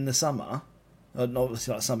bought him in the summer.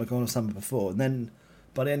 Obviously, like summer gone or summer before, and then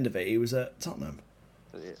by the end of it, he was at Tottenham.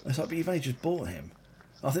 Yeah. It's like, but you've only just bought him.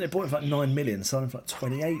 I think they bought him for like 9 million, selling him for like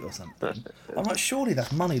 28 or something. I'm like, surely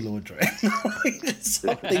that's money laundering.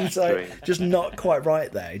 Something's like just not quite right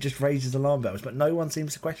there. It just raises alarm bells, but no one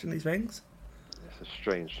seems to question these things. It's a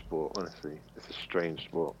strange sport, honestly. It's a strange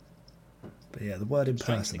sport. But yeah, the word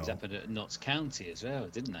impersonal. Things happened at Notts County as well,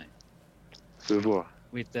 didn't they? With what?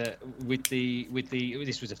 With the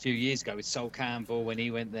this was a few years ago with Sol Campbell when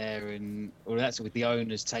he went there and all that's with the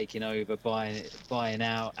owners taking over, buying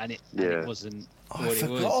out, and it wasn't what it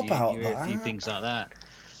was. You heard a few things like that.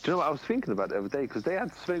 Do you know what I was thinking about the other day? Because they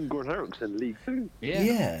had Sven-Goran Eriksson in League 2.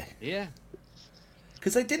 Yeah.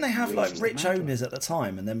 Because they have like rich owners at the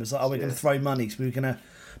time, and then was like, we're going to throw money because we're going to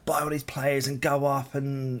buy all these players and go up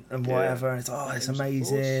and whatever. And it's it's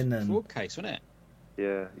amazing. And fraud case, wasn't it?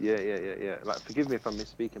 Yeah. Like, forgive me if I'm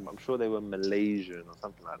misspeaking, but I'm sure they were Malaysian or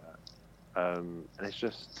something like that. And it's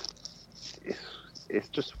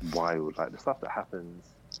just wild. Like the stuff that happens,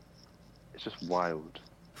 it's just wild.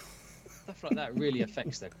 Stuff like that really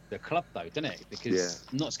affects the club, though, doesn't it? Because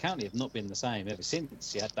Notts County have not been the same ever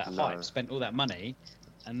since. You had that hype, spent all that money,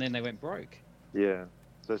 and then they went broke. Yeah.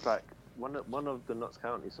 So it's like one of the Notts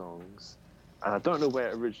County songs, and I don't know where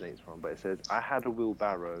it originates from, but it says, "I had a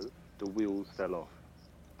wheelbarrow, the wheels fell off."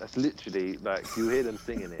 That's literally like you hear them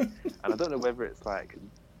singing it, and I don't know whether it's like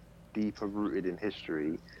deeper rooted in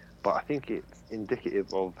history, but I think it's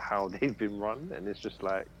indicative of how they've been run, and it's just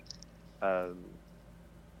like,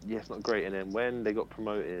 it's not great. And then when they got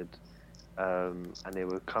promoted, and they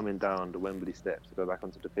were coming down the Wembley steps to go back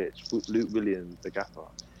onto the pitch, Luke Williams, the gaffer,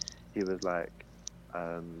 he was like,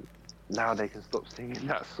 now they can stop singing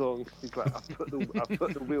that song. He's like, I put the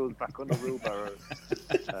wheels back on the wheelbarrow.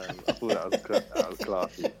 I thought that was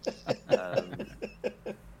classy.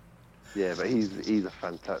 But he's a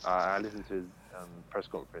fantastic. I listened to his press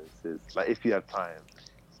conferences. Like, if you have time,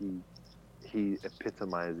 he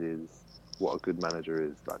epitomizes what a good manager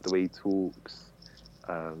is. Like the way he talks.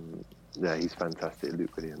 He's fantastic,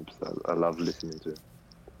 Luke Williams. I love listening to him.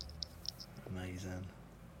 Amazing.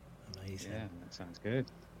 Yeah, that sounds good.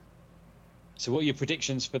 So what are your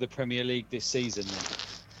predictions for the Premier League this season then?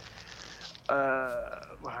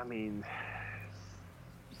 Well, I mean,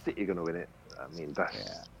 City are going to win it. I mean, that's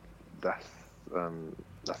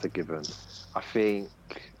a given. I think,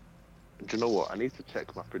 do you know what? I need to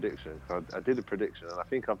check my prediction. I did a prediction and I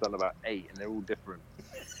think I've done about 8 and they're all different.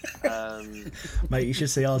 Mate, you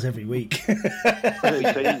should see ours every week.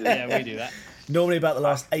 Yeah, we do that. Normally about the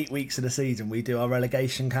last 8 weeks of the season, we do our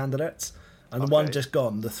relegation candidates. And the one just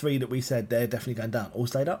gone, the 3 that we said they're definitely going down, all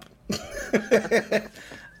stayed up.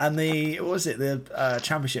 And what was it? The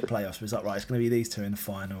championship playoffs was like, right, it's going to be these two in the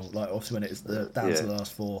final. Like, obviously, when it's down to the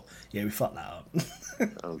last four, we fucked that up.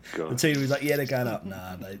 Oh god. The team was like, they're going up.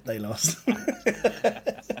 Nah, they lost. But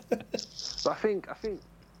I think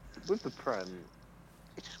with the Prem,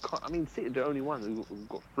 it just can't. I mean, City are the only one who've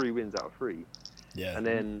got 3 wins out of 3. Yeah. And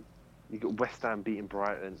then you got West Ham beating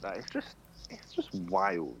Brighton. Like, it's just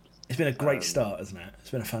wild. It's been a great start, hasn't it? It's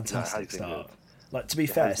been a fantastic start. Good. Like, to be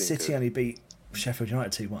fair, City only beat Sheffield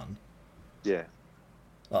United 2-1. Yeah.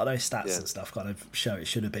 Like, those stats and stuff kind of show it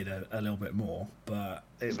should have been a little bit more, but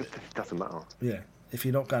it doesn't matter. Yeah, if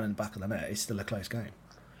you're not going in the back of the net, it's still a close game.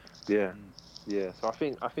 Yeah, yeah. So I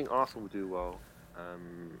think Arsenal will do well.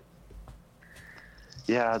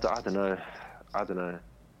 Yeah, I don't know.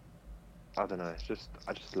 It's just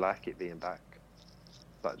I just like it being back.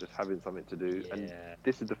 It's like just having something to do. Yeah. And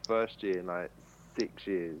this is the first year in like 6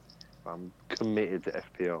 years I'm committed to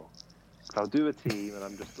FPL. I'll do a team, and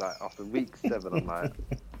I'm just like, after week 7, I'm like,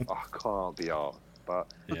 I can't be arsed. But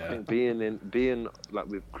I think being like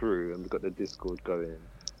with crew and we've got the Discord going,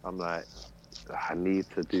 I'm like, I need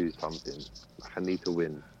to do something. Like, I need to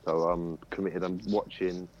win. So I'm committed. I'm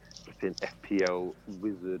watching FPL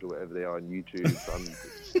Wizard or whatever they are on YouTube.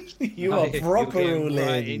 You are proper all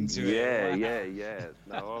right in. Yeah.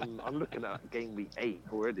 No, I'm looking at game week 8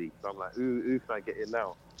 already. So I'm like, who can I get in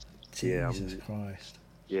now? Jesus Christ.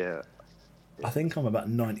 Yeah. I think I'm about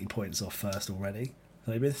 90 points off first already.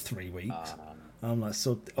 So maybe 3 weeks. I'm like,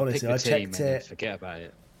 so honestly, I checked it. Forget about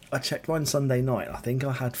it. I checked one Sunday night. I think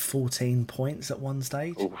I had 14 points at one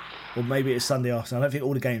stage. Oof. Or maybe it's Sunday afternoon. I don't think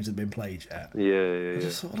all the games have been played yet. Yeah. I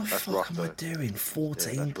just thought, what the fuck am I doing?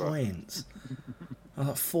 14 points. I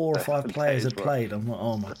like 4 or 5 players had played. I'm like,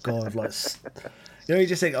 oh my god! Like, you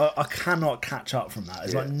just think I cannot catch up from that.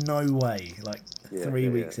 It's like no way. Like 3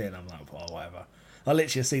 weeks in, I'm like, oh, whatever. I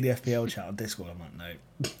literally see the FPL chat on Discord. I'm like, no,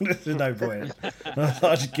 there's no point.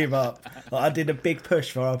 I just give up. Like, I did a big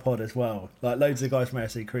push for our pod as well. Like, loads of guys from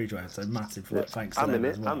SC Crew joined, so massive thanks to them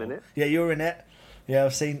as well. I'm in it. Yeah, you're in it. Yeah,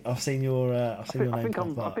 I've seen your name I think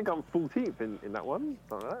pop up. I think I'm 14th in that one.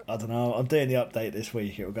 Like that. I don't know. I'm doing the update this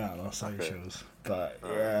week. It'll go out on our socials. But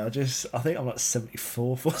yeah, I think I'm like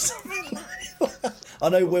 74th or something like that. I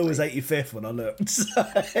know Will was 85th when I looked. So.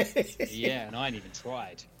 Yeah, and I ain't even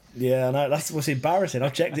tried. Yeah, I know. That's what's embarrassing.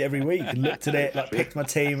 I've checked it every week and looked at it, like picked my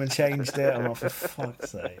team and changed it. I'm like, for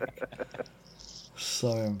fuck's sake.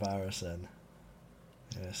 So embarrassing.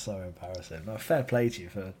 Yeah, so embarrassing. No, fair play to you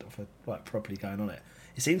for like properly going on it.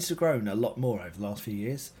 It seems to have grown a lot more over the last few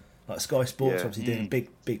years. Like Sky Sports obviously doing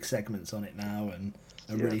big segments on it now and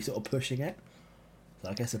really sort of pushing it. So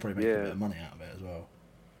I guess they're probably making a bit of money out of it as well.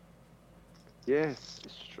 Yeah, it's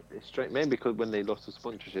straight. Maybe because when they lost the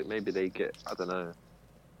sponsorship, maybe they get, I don't know.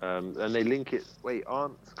 And they link it. Wait,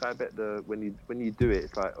 aren't Sky Bet when you do it,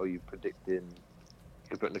 it's like, oh, you're predicting. You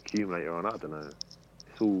can put an accumulator on. I don't know.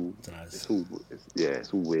 It's all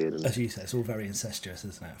weird. As you say, it's all very incestuous,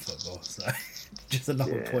 isn't it? Football. So just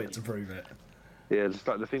another point to prove it. Yeah, just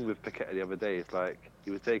like the thing with Paqueta the other day. It's like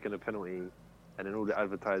he was taking a penalty, and then all the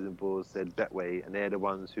advertising boards said Betway, and they're the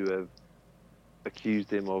ones who have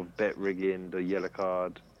accused him of bet rigging, the yellow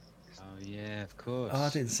card. Oh yeah, of course. Oh, I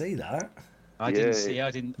didn't see that. I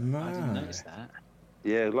didn't notice that.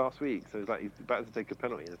 Yeah, last week. So it's like he's about to take a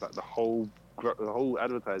penalty, and it's like the whole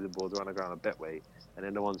advertising boards are on the ground of Betway, and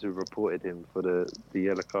then the ones who reported him for the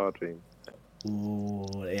yellow card thing. Ooh,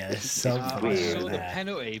 yeah, it's something. I saw the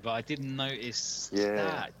penalty, but I didn't notice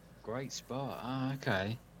that. Great spot. Oh,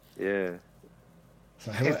 okay. Yeah.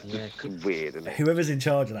 So weird, isn't it? Whoever's in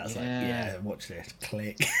charge of that's like, watch this,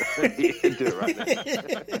 click. Do it right now.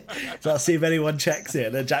 So I'll see if anyone checks it,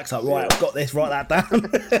 and then Jack's like, right, I've got this, write that down.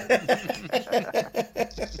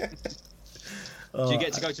 Do you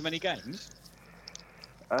get to go to many games?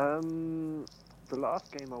 The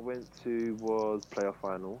last game I went to was playoff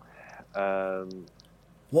final.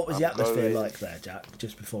 What was the atmosphere like there, Jack,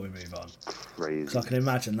 just before we move on? Crazy. Because I can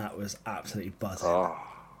imagine that was absolutely buzzing. Oh.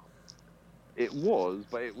 It was,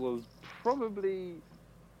 but it was probably,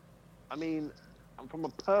 I mean, from a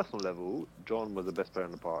personal level, John was the best player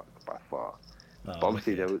in the park by far. But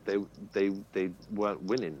obviously they weren't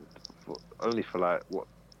winning only for like, what,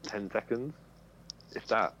 10 seconds? If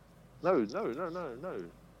that. No.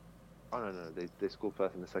 Oh, no. They scored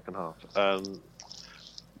first in the second half.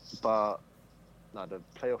 But no, the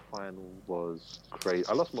playoff final was crazy.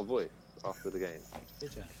 I lost my voice after the game.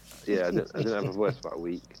 Did you? Yeah, I didn't have a voice for about a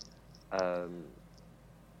week. And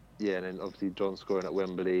then obviously John scoring at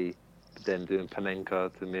Wembley, then doing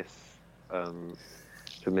Panenka to miss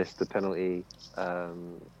the penalty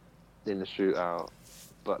in the shootout.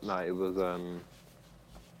 But no, it was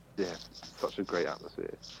such a great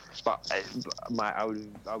atmosphere. But I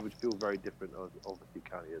would feel very different. Obviously,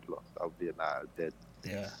 County had lost. I would be dead.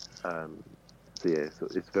 Yeah. So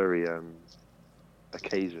it's very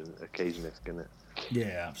occasion-esque, isn't it?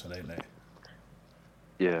 Yeah, absolutely.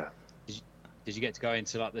 Yeah. Did you get to go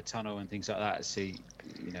into like the tunnel and things like that? See,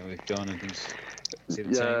 with John and things. See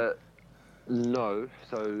the team? No.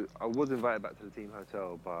 So I was invited back to the team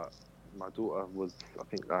hotel, but my daughter was, I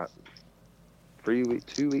think, that 3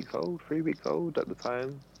 weeks old at the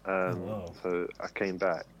time. So I came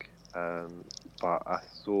back, but I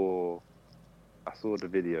saw the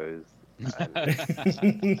videos. And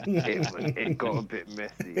it got a bit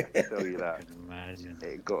messy. I can tell you that.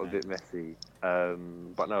 It got a bit messy.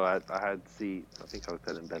 But no, I had seats. I think I was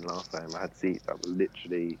telling Ben last time. I had seats that were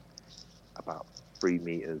literally about 3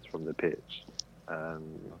 meters from the pitch.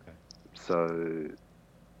 So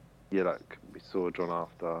yeah, like we saw John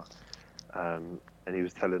after, and he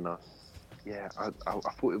was telling us, yeah, I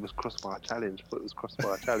thought it was Crossbar Challenge. It's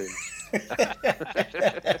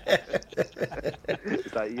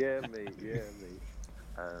like, yeah, mate.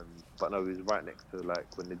 But no, he was right next to like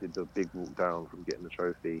when they did the big walk down from getting the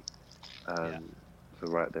trophy. So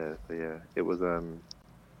right there. So yeah, it was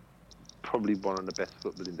probably one of the best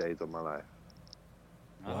footballing days of my life.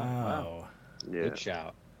 Wow. Yeah. Good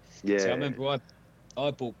shout. Yeah. So I remember I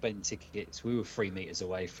bought Ben tickets. We were 3 meters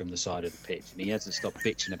away from the side of the pitch, and he hasn't stopped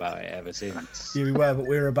bitching about it ever since. Yeah, we were, but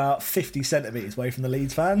we were about 50 centimetres away from the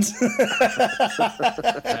Leeds fans.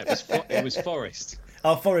 It was Forest.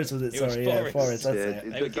 Oh, Forest was it? Sorry, Forest. That's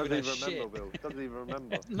it. They were giving us shit. Doesn't even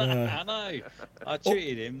remember. I know. I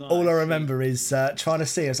treated him nice. All I remember is trying to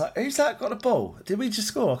see. I was like, who's that got the ball? Did we just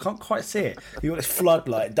score? I can't quite see it. You got this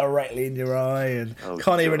floodlight directly in your eye and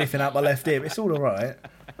can't hear anything out my left ear. It's all right.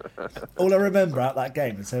 All I remember out that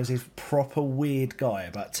game is there was this proper weird guy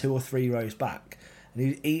about 2 or 3 rows back, and he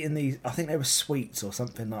was eating these, I think they were sweets or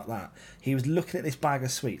something like that. He was looking at this bag of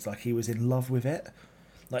sweets like he was in love with it.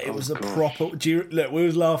 Like it was a proper. Look, we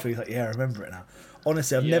was laughing. He's like, yeah, I remember it now.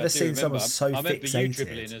 Honestly, I've never seen someone so fixated. I remember you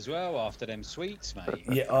dribbling as well after them sweets, mate.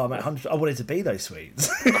 Yeah, oh mate, I wanted to be those sweets.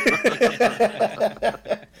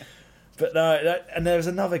 But no, and there was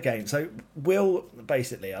another game. So Will,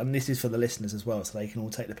 basically, and this is for the listeners as well, so they can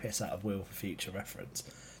all take the piss out of Will for future reference.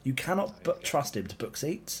 You cannot trust him to book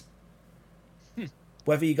seats.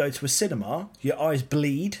 Whether you go to a cinema, your eyes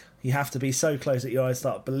bleed. You have to be so close that your eyes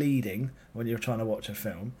start bleeding when you're trying to watch a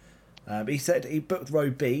film. He said he booked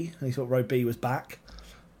row B, and he thought row B was back.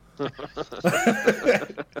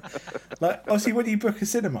 Like, obviously, when you book a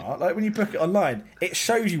cinema, like when you book it online, it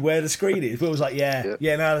shows you where the screen is. Will was like, no,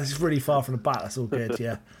 this is really far from the back. That's all good.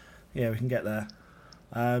 Yeah, we can get there.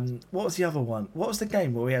 What was the other one? What was the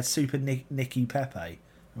game where we had Super Nicky Pepe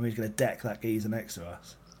and we were going to deck that geezer next to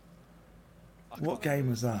us? What game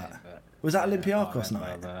was that? Was that Olympiacos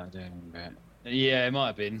night? Yeah, it might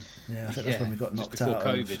have been. Yeah, I think that's when we got knocked before out.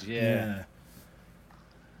 COVID, yeah.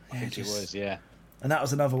 I think it was, yeah. And that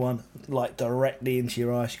was another one, like directly into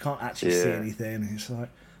your eyes. You can't actually see anything. It's like,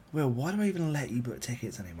 Will, why do I even let you book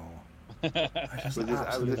tickets anymore? Was this at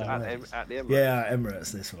the Emirates? Yeah,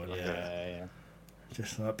 Emirates, this one. Yeah.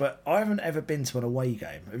 Just like, but I haven't ever been to an away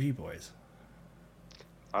game. Have you boys?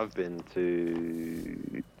 I've been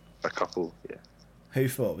to a couple, yeah. Who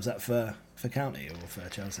for? Was that for County or for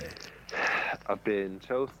Chelsea? I've been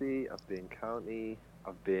Chelsea, I've been County,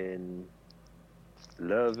 I've been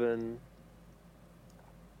Leuven.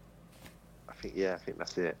 I think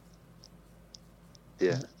that's it.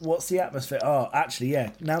 Yeah. What's the atmosphere? Oh, actually,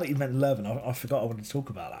 yeah. Now that you've mentioned Leuven, I forgot I wanted to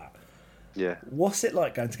talk about that. Yeah. What's it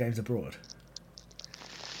like going to games abroad?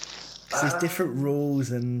 There's different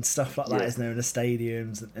rules and stuff like that, isn't there, in the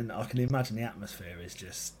stadiums? And I can imagine the atmosphere is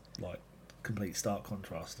just like complete stark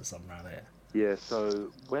contrast to some around here. Yeah.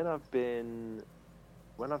 So when I've been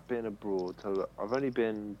abroad, so I've only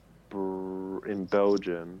been in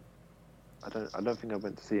Belgium. I don't think I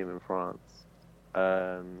went to see him in France.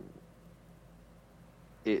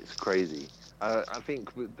 It's crazy. I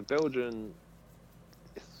think with the Belgian,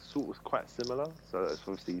 it's sort of quite similar. So it's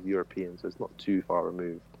obviously European, so it's not too far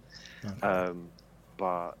removed. Okay.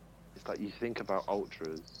 But it's like you think about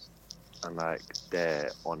ultras, and like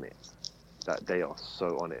they're on it. That they are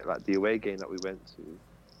so on it. Like the away game that we went to,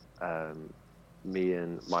 me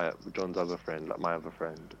and John's other friend, like my other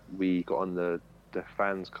friend, we got on the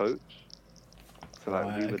fans coach. So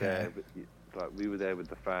like we were there with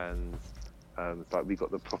the fans. It's like we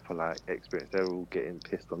got the proper like experience. They were all getting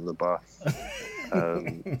pissed on the bus.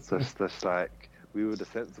 So it's just like we were the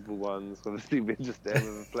sensible ones. Obviously, we're just there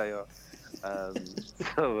with a player. That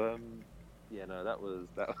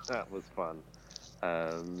was fun.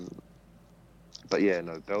 But yeah,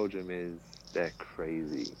 no, Belgium they're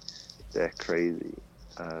crazy. They're crazy.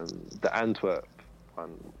 The Antwerp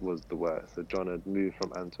one was the worst. So John had moved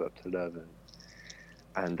from Antwerp to Leuven,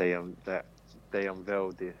 and they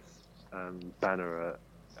unveiled this banner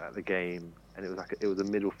at the game, and it was a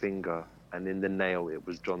middle finger, and in the nail it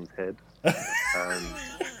was John's head. Oh,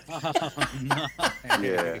 no.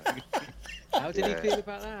 Yeah. How did he feel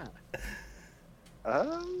about that?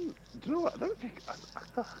 Do you know what? I don't think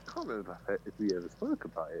I can't remember if we ever spoke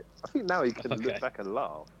about it. I think now he can look back and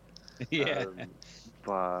laugh. Yeah.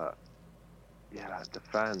 But yeah, like, the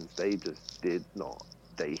fans, they just did not.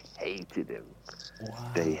 They hated him.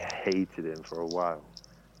 Wow. They hated him for a while.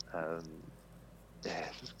 Yeah,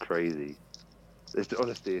 it's just crazy.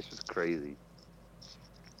 Honestly, it's just crazy.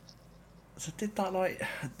 So did that, like,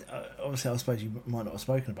 obviously I suppose you might not have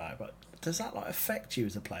spoken about it, but does that, like, affect you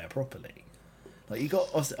as a player properly? Like, you got,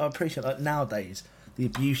 I appreciate, like, nowadays the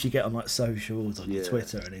abuse you get on, like, socials, on your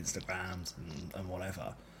Twitter and Instagrams and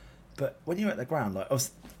whatever. But when you're at the ground, like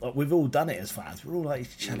we've all done it as fans. We're all like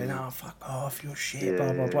shouting, "Oh, fuck off, you're shit,"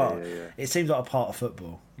 blah blah blah. Yeah. It seems like a part of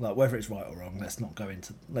football. Like, whether it's right or wrong, let's not go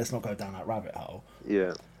down that rabbit hole.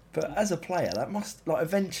 Yeah. But as a player, that must, like,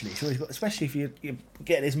 eventually, especially if you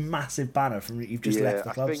get this massive banner from you've just left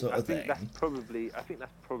the club, I think thing. that's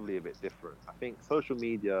probably a bit different. I think social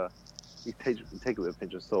media, you take it with a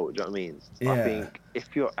pinch of salt. Do you know what I mean? Yeah. I think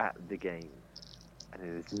if you're at the game and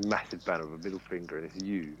there's this massive banner with a middle finger and it's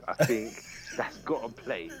you, I think that's got to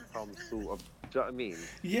play some sort of. Do you know what I mean?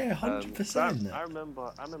 Yeah, 100%. I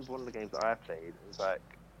remember one of the games that I played. It was like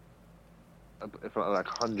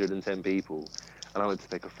 110 people, and I went to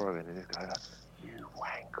take a throw in, and this guy like, "You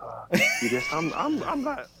wanker!" You just, I'm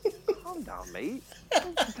like, calm down, mate.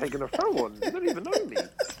 I'm just taking a throw on. You don't even know me.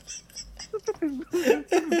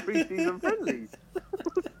 It's pre-season friendly.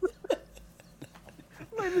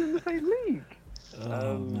 I'm not even in the same league.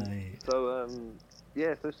 Mate. So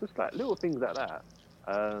yeah, so it's just like little things like that.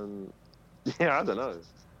 Yeah, I don't know.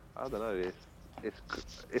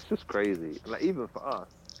 It's just crazy. Like, even for us,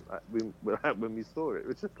 like when we saw it, it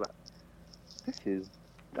was just like,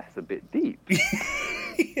 that's a bit deep. Yeah,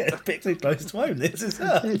 it's a bit too close to home. This is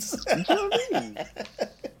us. Do you know what I mean?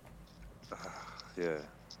 Yeah.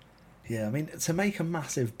 Yeah, I mean, to make a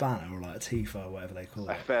massive banner, or like a TIFO or whatever they call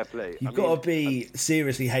it, fair play. You've got to be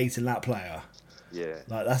seriously hating that player. Yeah.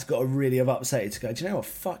 Like, that's got to really have upset you to go, do you know what?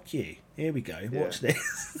 Fuck you. Here we go. Watch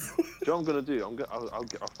this. Do you know what I'm gonna do?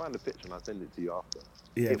 I'll find a picture and I'll send it to you after.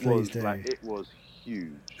 Yeah, please do. It was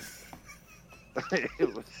huge.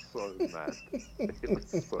 It was so mad. It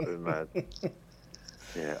was so mad.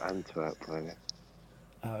 Yeah, Antwerp, man.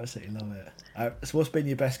 I absolutely love it. So what's been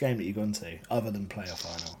your best game that you've gone to, other than playoff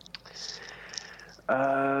final?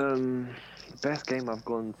 Best game I've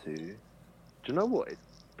gone to. Do you know what? It's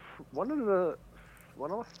one of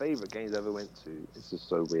my favourite games I ever went to. It's just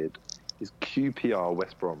so weird. Is QPR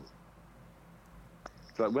West Brom.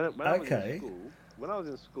 So like when I was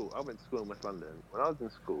in school, I went to school in West London. When I was in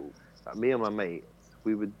school, like, me and my mates,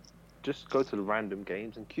 we would just go to the random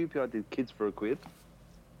games, and QPR did kids for £1.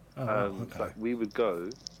 So like, we would go,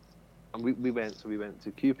 and we went to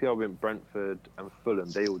QPR, we went Brentford and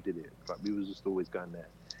Fulham. They all did it. Like, we was just always going there.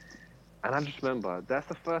 And I just remember that's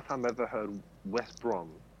the first time I ever heard West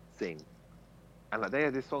Brom sing. And like, they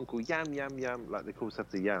had this song called Yam Yam Yam, like they call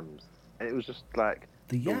themselves the Yams, and it was just like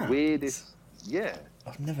the weirdest. Yeah,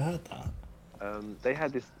 I've never heard that. They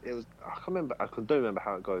had this. It was, I don't remember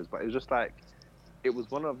how it goes, but it was just like, it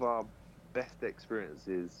was one of our best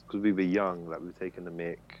experiences because we were young. Like, we were taking the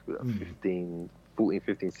mick, we were 14,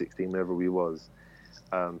 15, 16, wherever we was.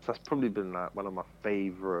 So that's probably been like one of my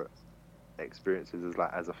favourite experiences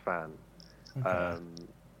as a fan. Okay.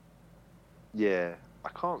 Yeah,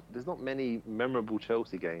 there's not many memorable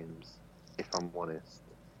Chelsea games, if I'm honest.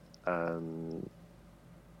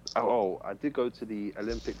 I did go to the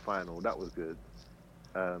Olympic final. That was good.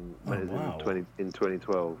 When it was in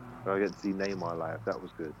 2012. I get to see Neymar live. That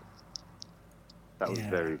was good. That was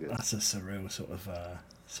very good. That's a surreal sort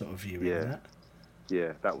of view, isn't it?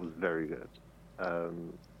 Yeah, that was very good.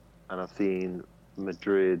 And I've seen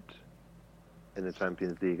Madrid in the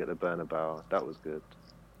Champions League at the Bernabeu. That was good.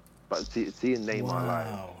 But seeing Neymar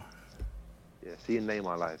live, seeing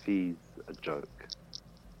Neymar live, he's a joke.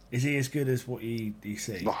 Is he as good as what you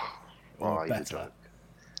see? Or he's better? a joke.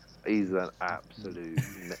 He's an absolute.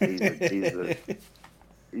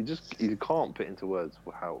 You can't put into words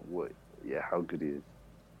how good he is.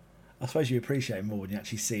 I suppose you appreciate him more when you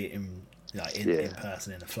actually see it in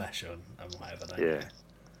person, in the flesh, and whatever. Don't you?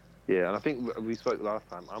 Yeah, and I think we spoke last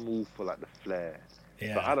time. I'm all for like the flair.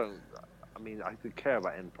 Yeah. But I could care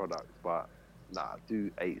about end product, but Nah, do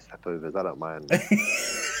 8 stepovers. I don't mind. I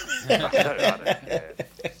don't care.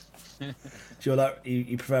 So you're like,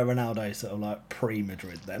 you prefer Ronaldo sort of like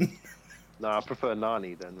pre-Madrid then? No, I prefer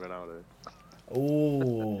Nani than Ronaldo.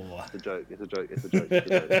 Oh, It's a joke. It's a joke. It's a joke. It's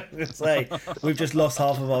a joke. Say, we've just lost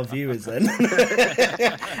half of our viewers then.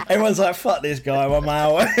 Everyone's like, fuck this guy, I'm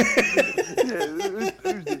out. Who's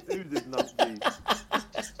this nasty?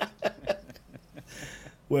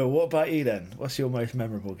 Will, what about you then? What's your most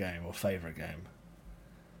memorable game or favourite game?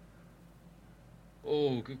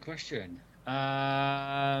 Oh, good question.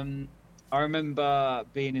 I remember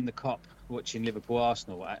being in the Kop watching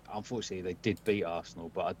Liverpool-Arsenal. Unfortunately, they did beat Arsenal,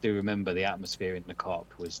 but I do remember the atmosphere in the Kop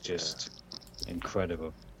was just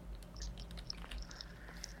incredible.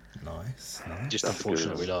 Nice. Just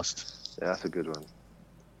unfortunate we lost. Yeah, that's a good one.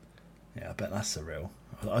 Yeah, I bet that's surreal.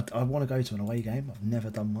 I want to go to an away game. I've never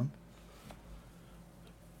done one.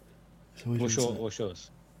 What's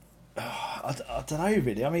yours? I don't know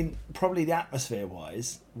really. I mean, probably the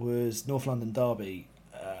atmosphere-wise was North London Derby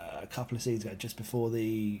a couple of seasons ago, just before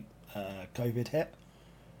the COVID hit.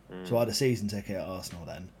 So I had a season ticket at Arsenal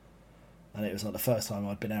then, and it was like the first time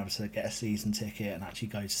I'd been able to get a season ticket and actually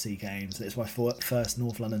go to see games. It's my first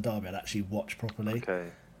North London Derby I'd actually watched properly.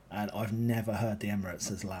 Okay. And I've never heard the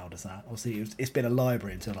Emirates as loud as that. Obviously, it's been a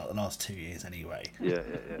library until like the last 2 years anyway. Yeah.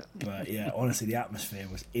 But yeah, honestly, the atmosphere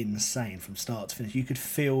was insane from start to finish. You could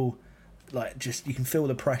feel, you can feel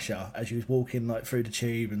the pressure as you was walking like through the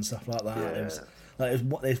tube and stuff like that. Yeah.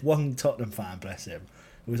 There's one Tottenham fan, bless him,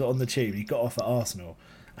 who was on the tube. He got off at Arsenal,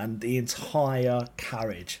 and the entire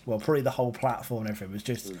carriage, well, probably the whole platform and everything, was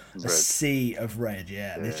just a sea of red.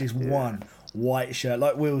 Yeah, and there's just one white shirt,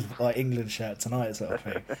 like Will's like England shirt tonight sort of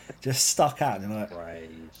thing, just stuck out, and like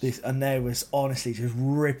this, and there was honestly just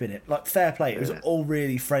ripping it. Like fair play, it was all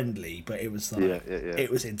really friendly, but it was like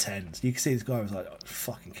it was intense. You could see this guy was like, oh,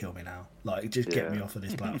 "Fucking kill me now! Like just get me off of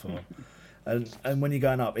this platform." and when you're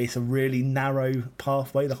going up, it's a really narrow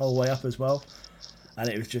pathway the whole way up as well. And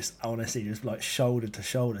it was just, honestly, just like shoulder to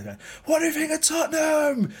shoulder going, "What do you think of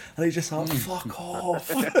Tottenham?" And he's just like, "Fuck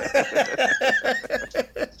off."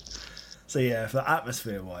 So yeah, for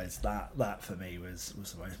atmosphere-wise, that for me was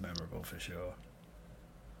the most memorable for sure.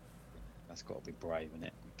 That's got to be brave, isn't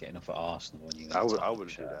it? Getting off at Arsenal when you. I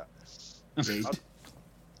wouldn't do that.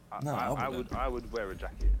 I would wear a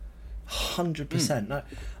jacket. 100%. No,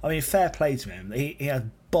 I mean, fair play to him. He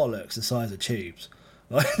had bollocks the size of tubes,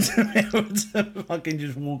 like to be able to fucking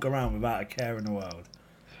just walk around without a care in the world.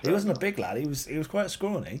 He wasn't a big lad. He was quite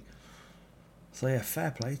scrawny. So yeah,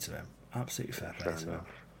 fair play to him. Absolutely fair play to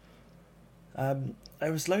him.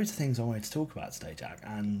 There was loads of things I wanted to talk about today, Jack,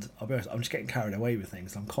 and I'll be honest, I'm just getting carried away with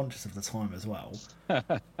things. I'm conscious of the time as well.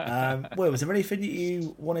 Will, was there anything that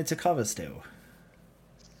you wanted to cover still?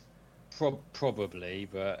 Probably,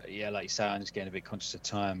 but yeah, like you say, I'm just getting a bit conscious of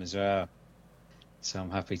time as well. So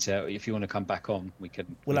I'm happy to, if you want to come back on,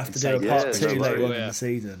 we'll have to do a part 2 later on in the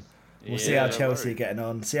season. We'll see how Chelsea are getting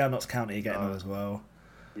on, see how Notts County are getting on as well.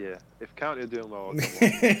 Yeah, if County are doing well,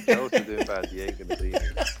 Chelsea are doing bad, you ain't going to see me.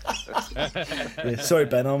 Yeah, sorry,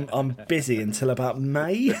 Ben, I'm busy until about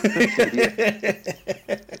May.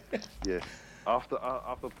 Yeah. After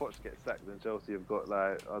Poch gets sacked, then Chelsea have got,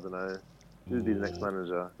 like, I don't know, who'd be the next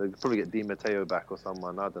manager? They'll probably get Di Matteo back or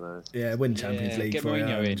someone, I don't know. Yeah, win Champions League get for you.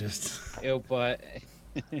 Mourinho in.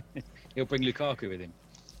 He'll bring Lukaku with him.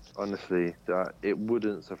 Honestly, it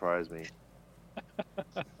wouldn't surprise me.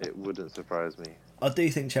 It wouldn't surprise me. I do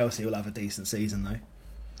think Chelsea will have a decent season, though.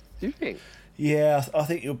 Do you think? Yeah, I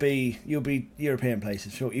think you'll be European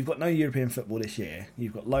places. Sure, you've got no European football this year.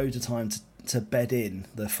 You've got loads of time to bed in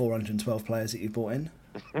the 412 players that you've brought in.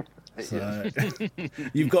 So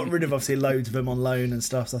you've got rid of obviously loads of them on loan and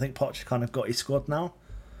stuff. So I think Poch kind of got his squad now.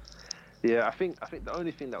 Yeah, I think the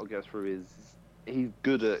only thing that will get us through is he's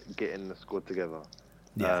good at getting the squad together.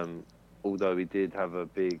 Yeah. Although he did have a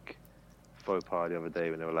big faux pas the other day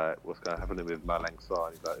when they were like, "What's going to happen with Malang Sarr?"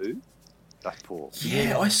 And he's like, "Who? That's poor."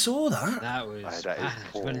 Yeah, I saw that. That was that bad, is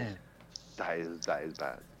poor. wasn't it? That is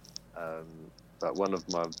bad. But one of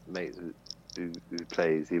my mates who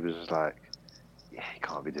plays, he was just like, "Yeah, he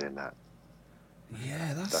can't be doing that."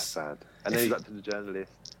 Yeah, that's bad. And then he's like to the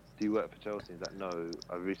journalist, "Do you work for Chelsea?" He's like, "No,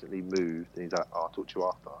 I recently moved." And he's like, "Oh, I'll talk to you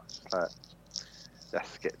after." It's just like, that's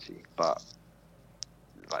sketchy. But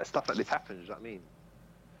like stuff like this happens. You know what I mean?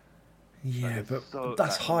 Yeah, like, but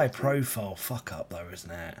that's high profile fuck up though,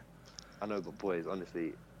 isn't it? I know, but boys,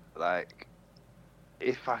 honestly, like,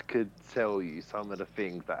 if I could tell you some of the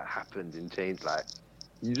things that happened in Change, like,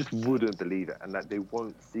 you just wouldn't believe it, and that they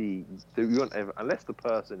won't see, they won't ever, unless the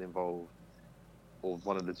person involved or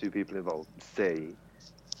one of the two people involved say,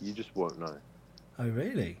 you just won't know. Oh,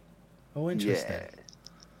 really? Oh, interesting.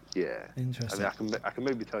 Yeah. Interesting. I mean, I can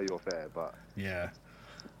maybe tell you off air, but yeah.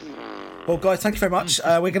 Well, guys, thank you very much.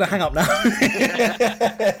 We're going to hang up now.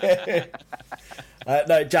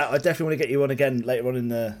 No, Jack, I definitely want to get you on again later on in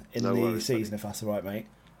the season, if that's all right, mate.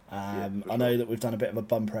 I know that we've done a bit of a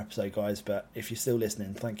bumper episode, guys, but if you're still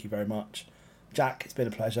listening, thank you very much. Jack, it's been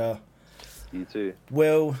a pleasure. You too.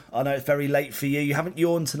 Will, I know it's very late for you. You haven't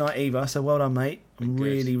yawned tonight either, so well done, mate. I'm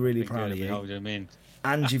really, really proud of you. Hold him in.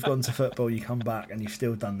 And you've gone to football, you come back, and you've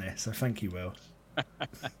still done this, so thank you, Will.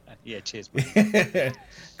 Yeah, cheers.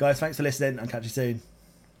 Guys, thanks for listening, and catch you soon.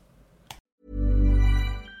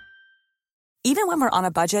 Even when we're on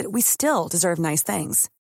a budget, we still deserve nice things.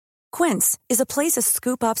 Quince is a place to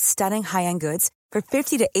scoop up stunning high-end goods for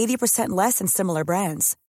 50 to 80% less than similar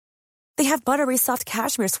brands. They have buttery soft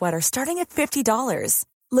cashmere sweaters starting at $50,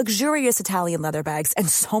 luxurious Italian leather bags, and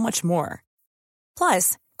so much more.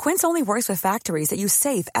 Plus, Quince only works with factories that use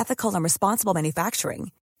safe, ethical, and responsible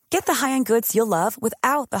manufacturing. Get the high-end goods you'll love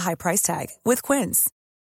without the high price tag with Quince.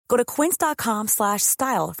 Go to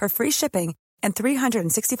quince.com/style for free shipping and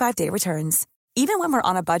 365-day returns. Even when we're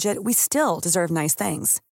on a budget, we still deserve nice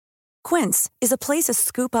things. Quince is a place to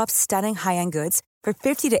scoop up stunning high-end goods for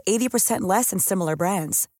 50 to 80% less than similar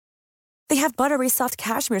brands. They have buttery soft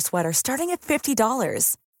cashmere sweaters starting at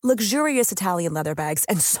 $50, luxurious Italian leather bags,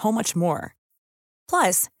 and so much more.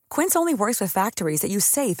 Plus, Quince only works with factories that use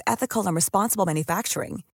safe, ethical, and responsible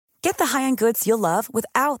manufacturing. Get the high-end goods you'll love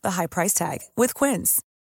without the high price tag with Quince.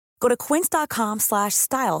 Go to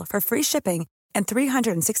quince.com/style for free shipping and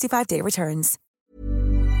 365-day returns.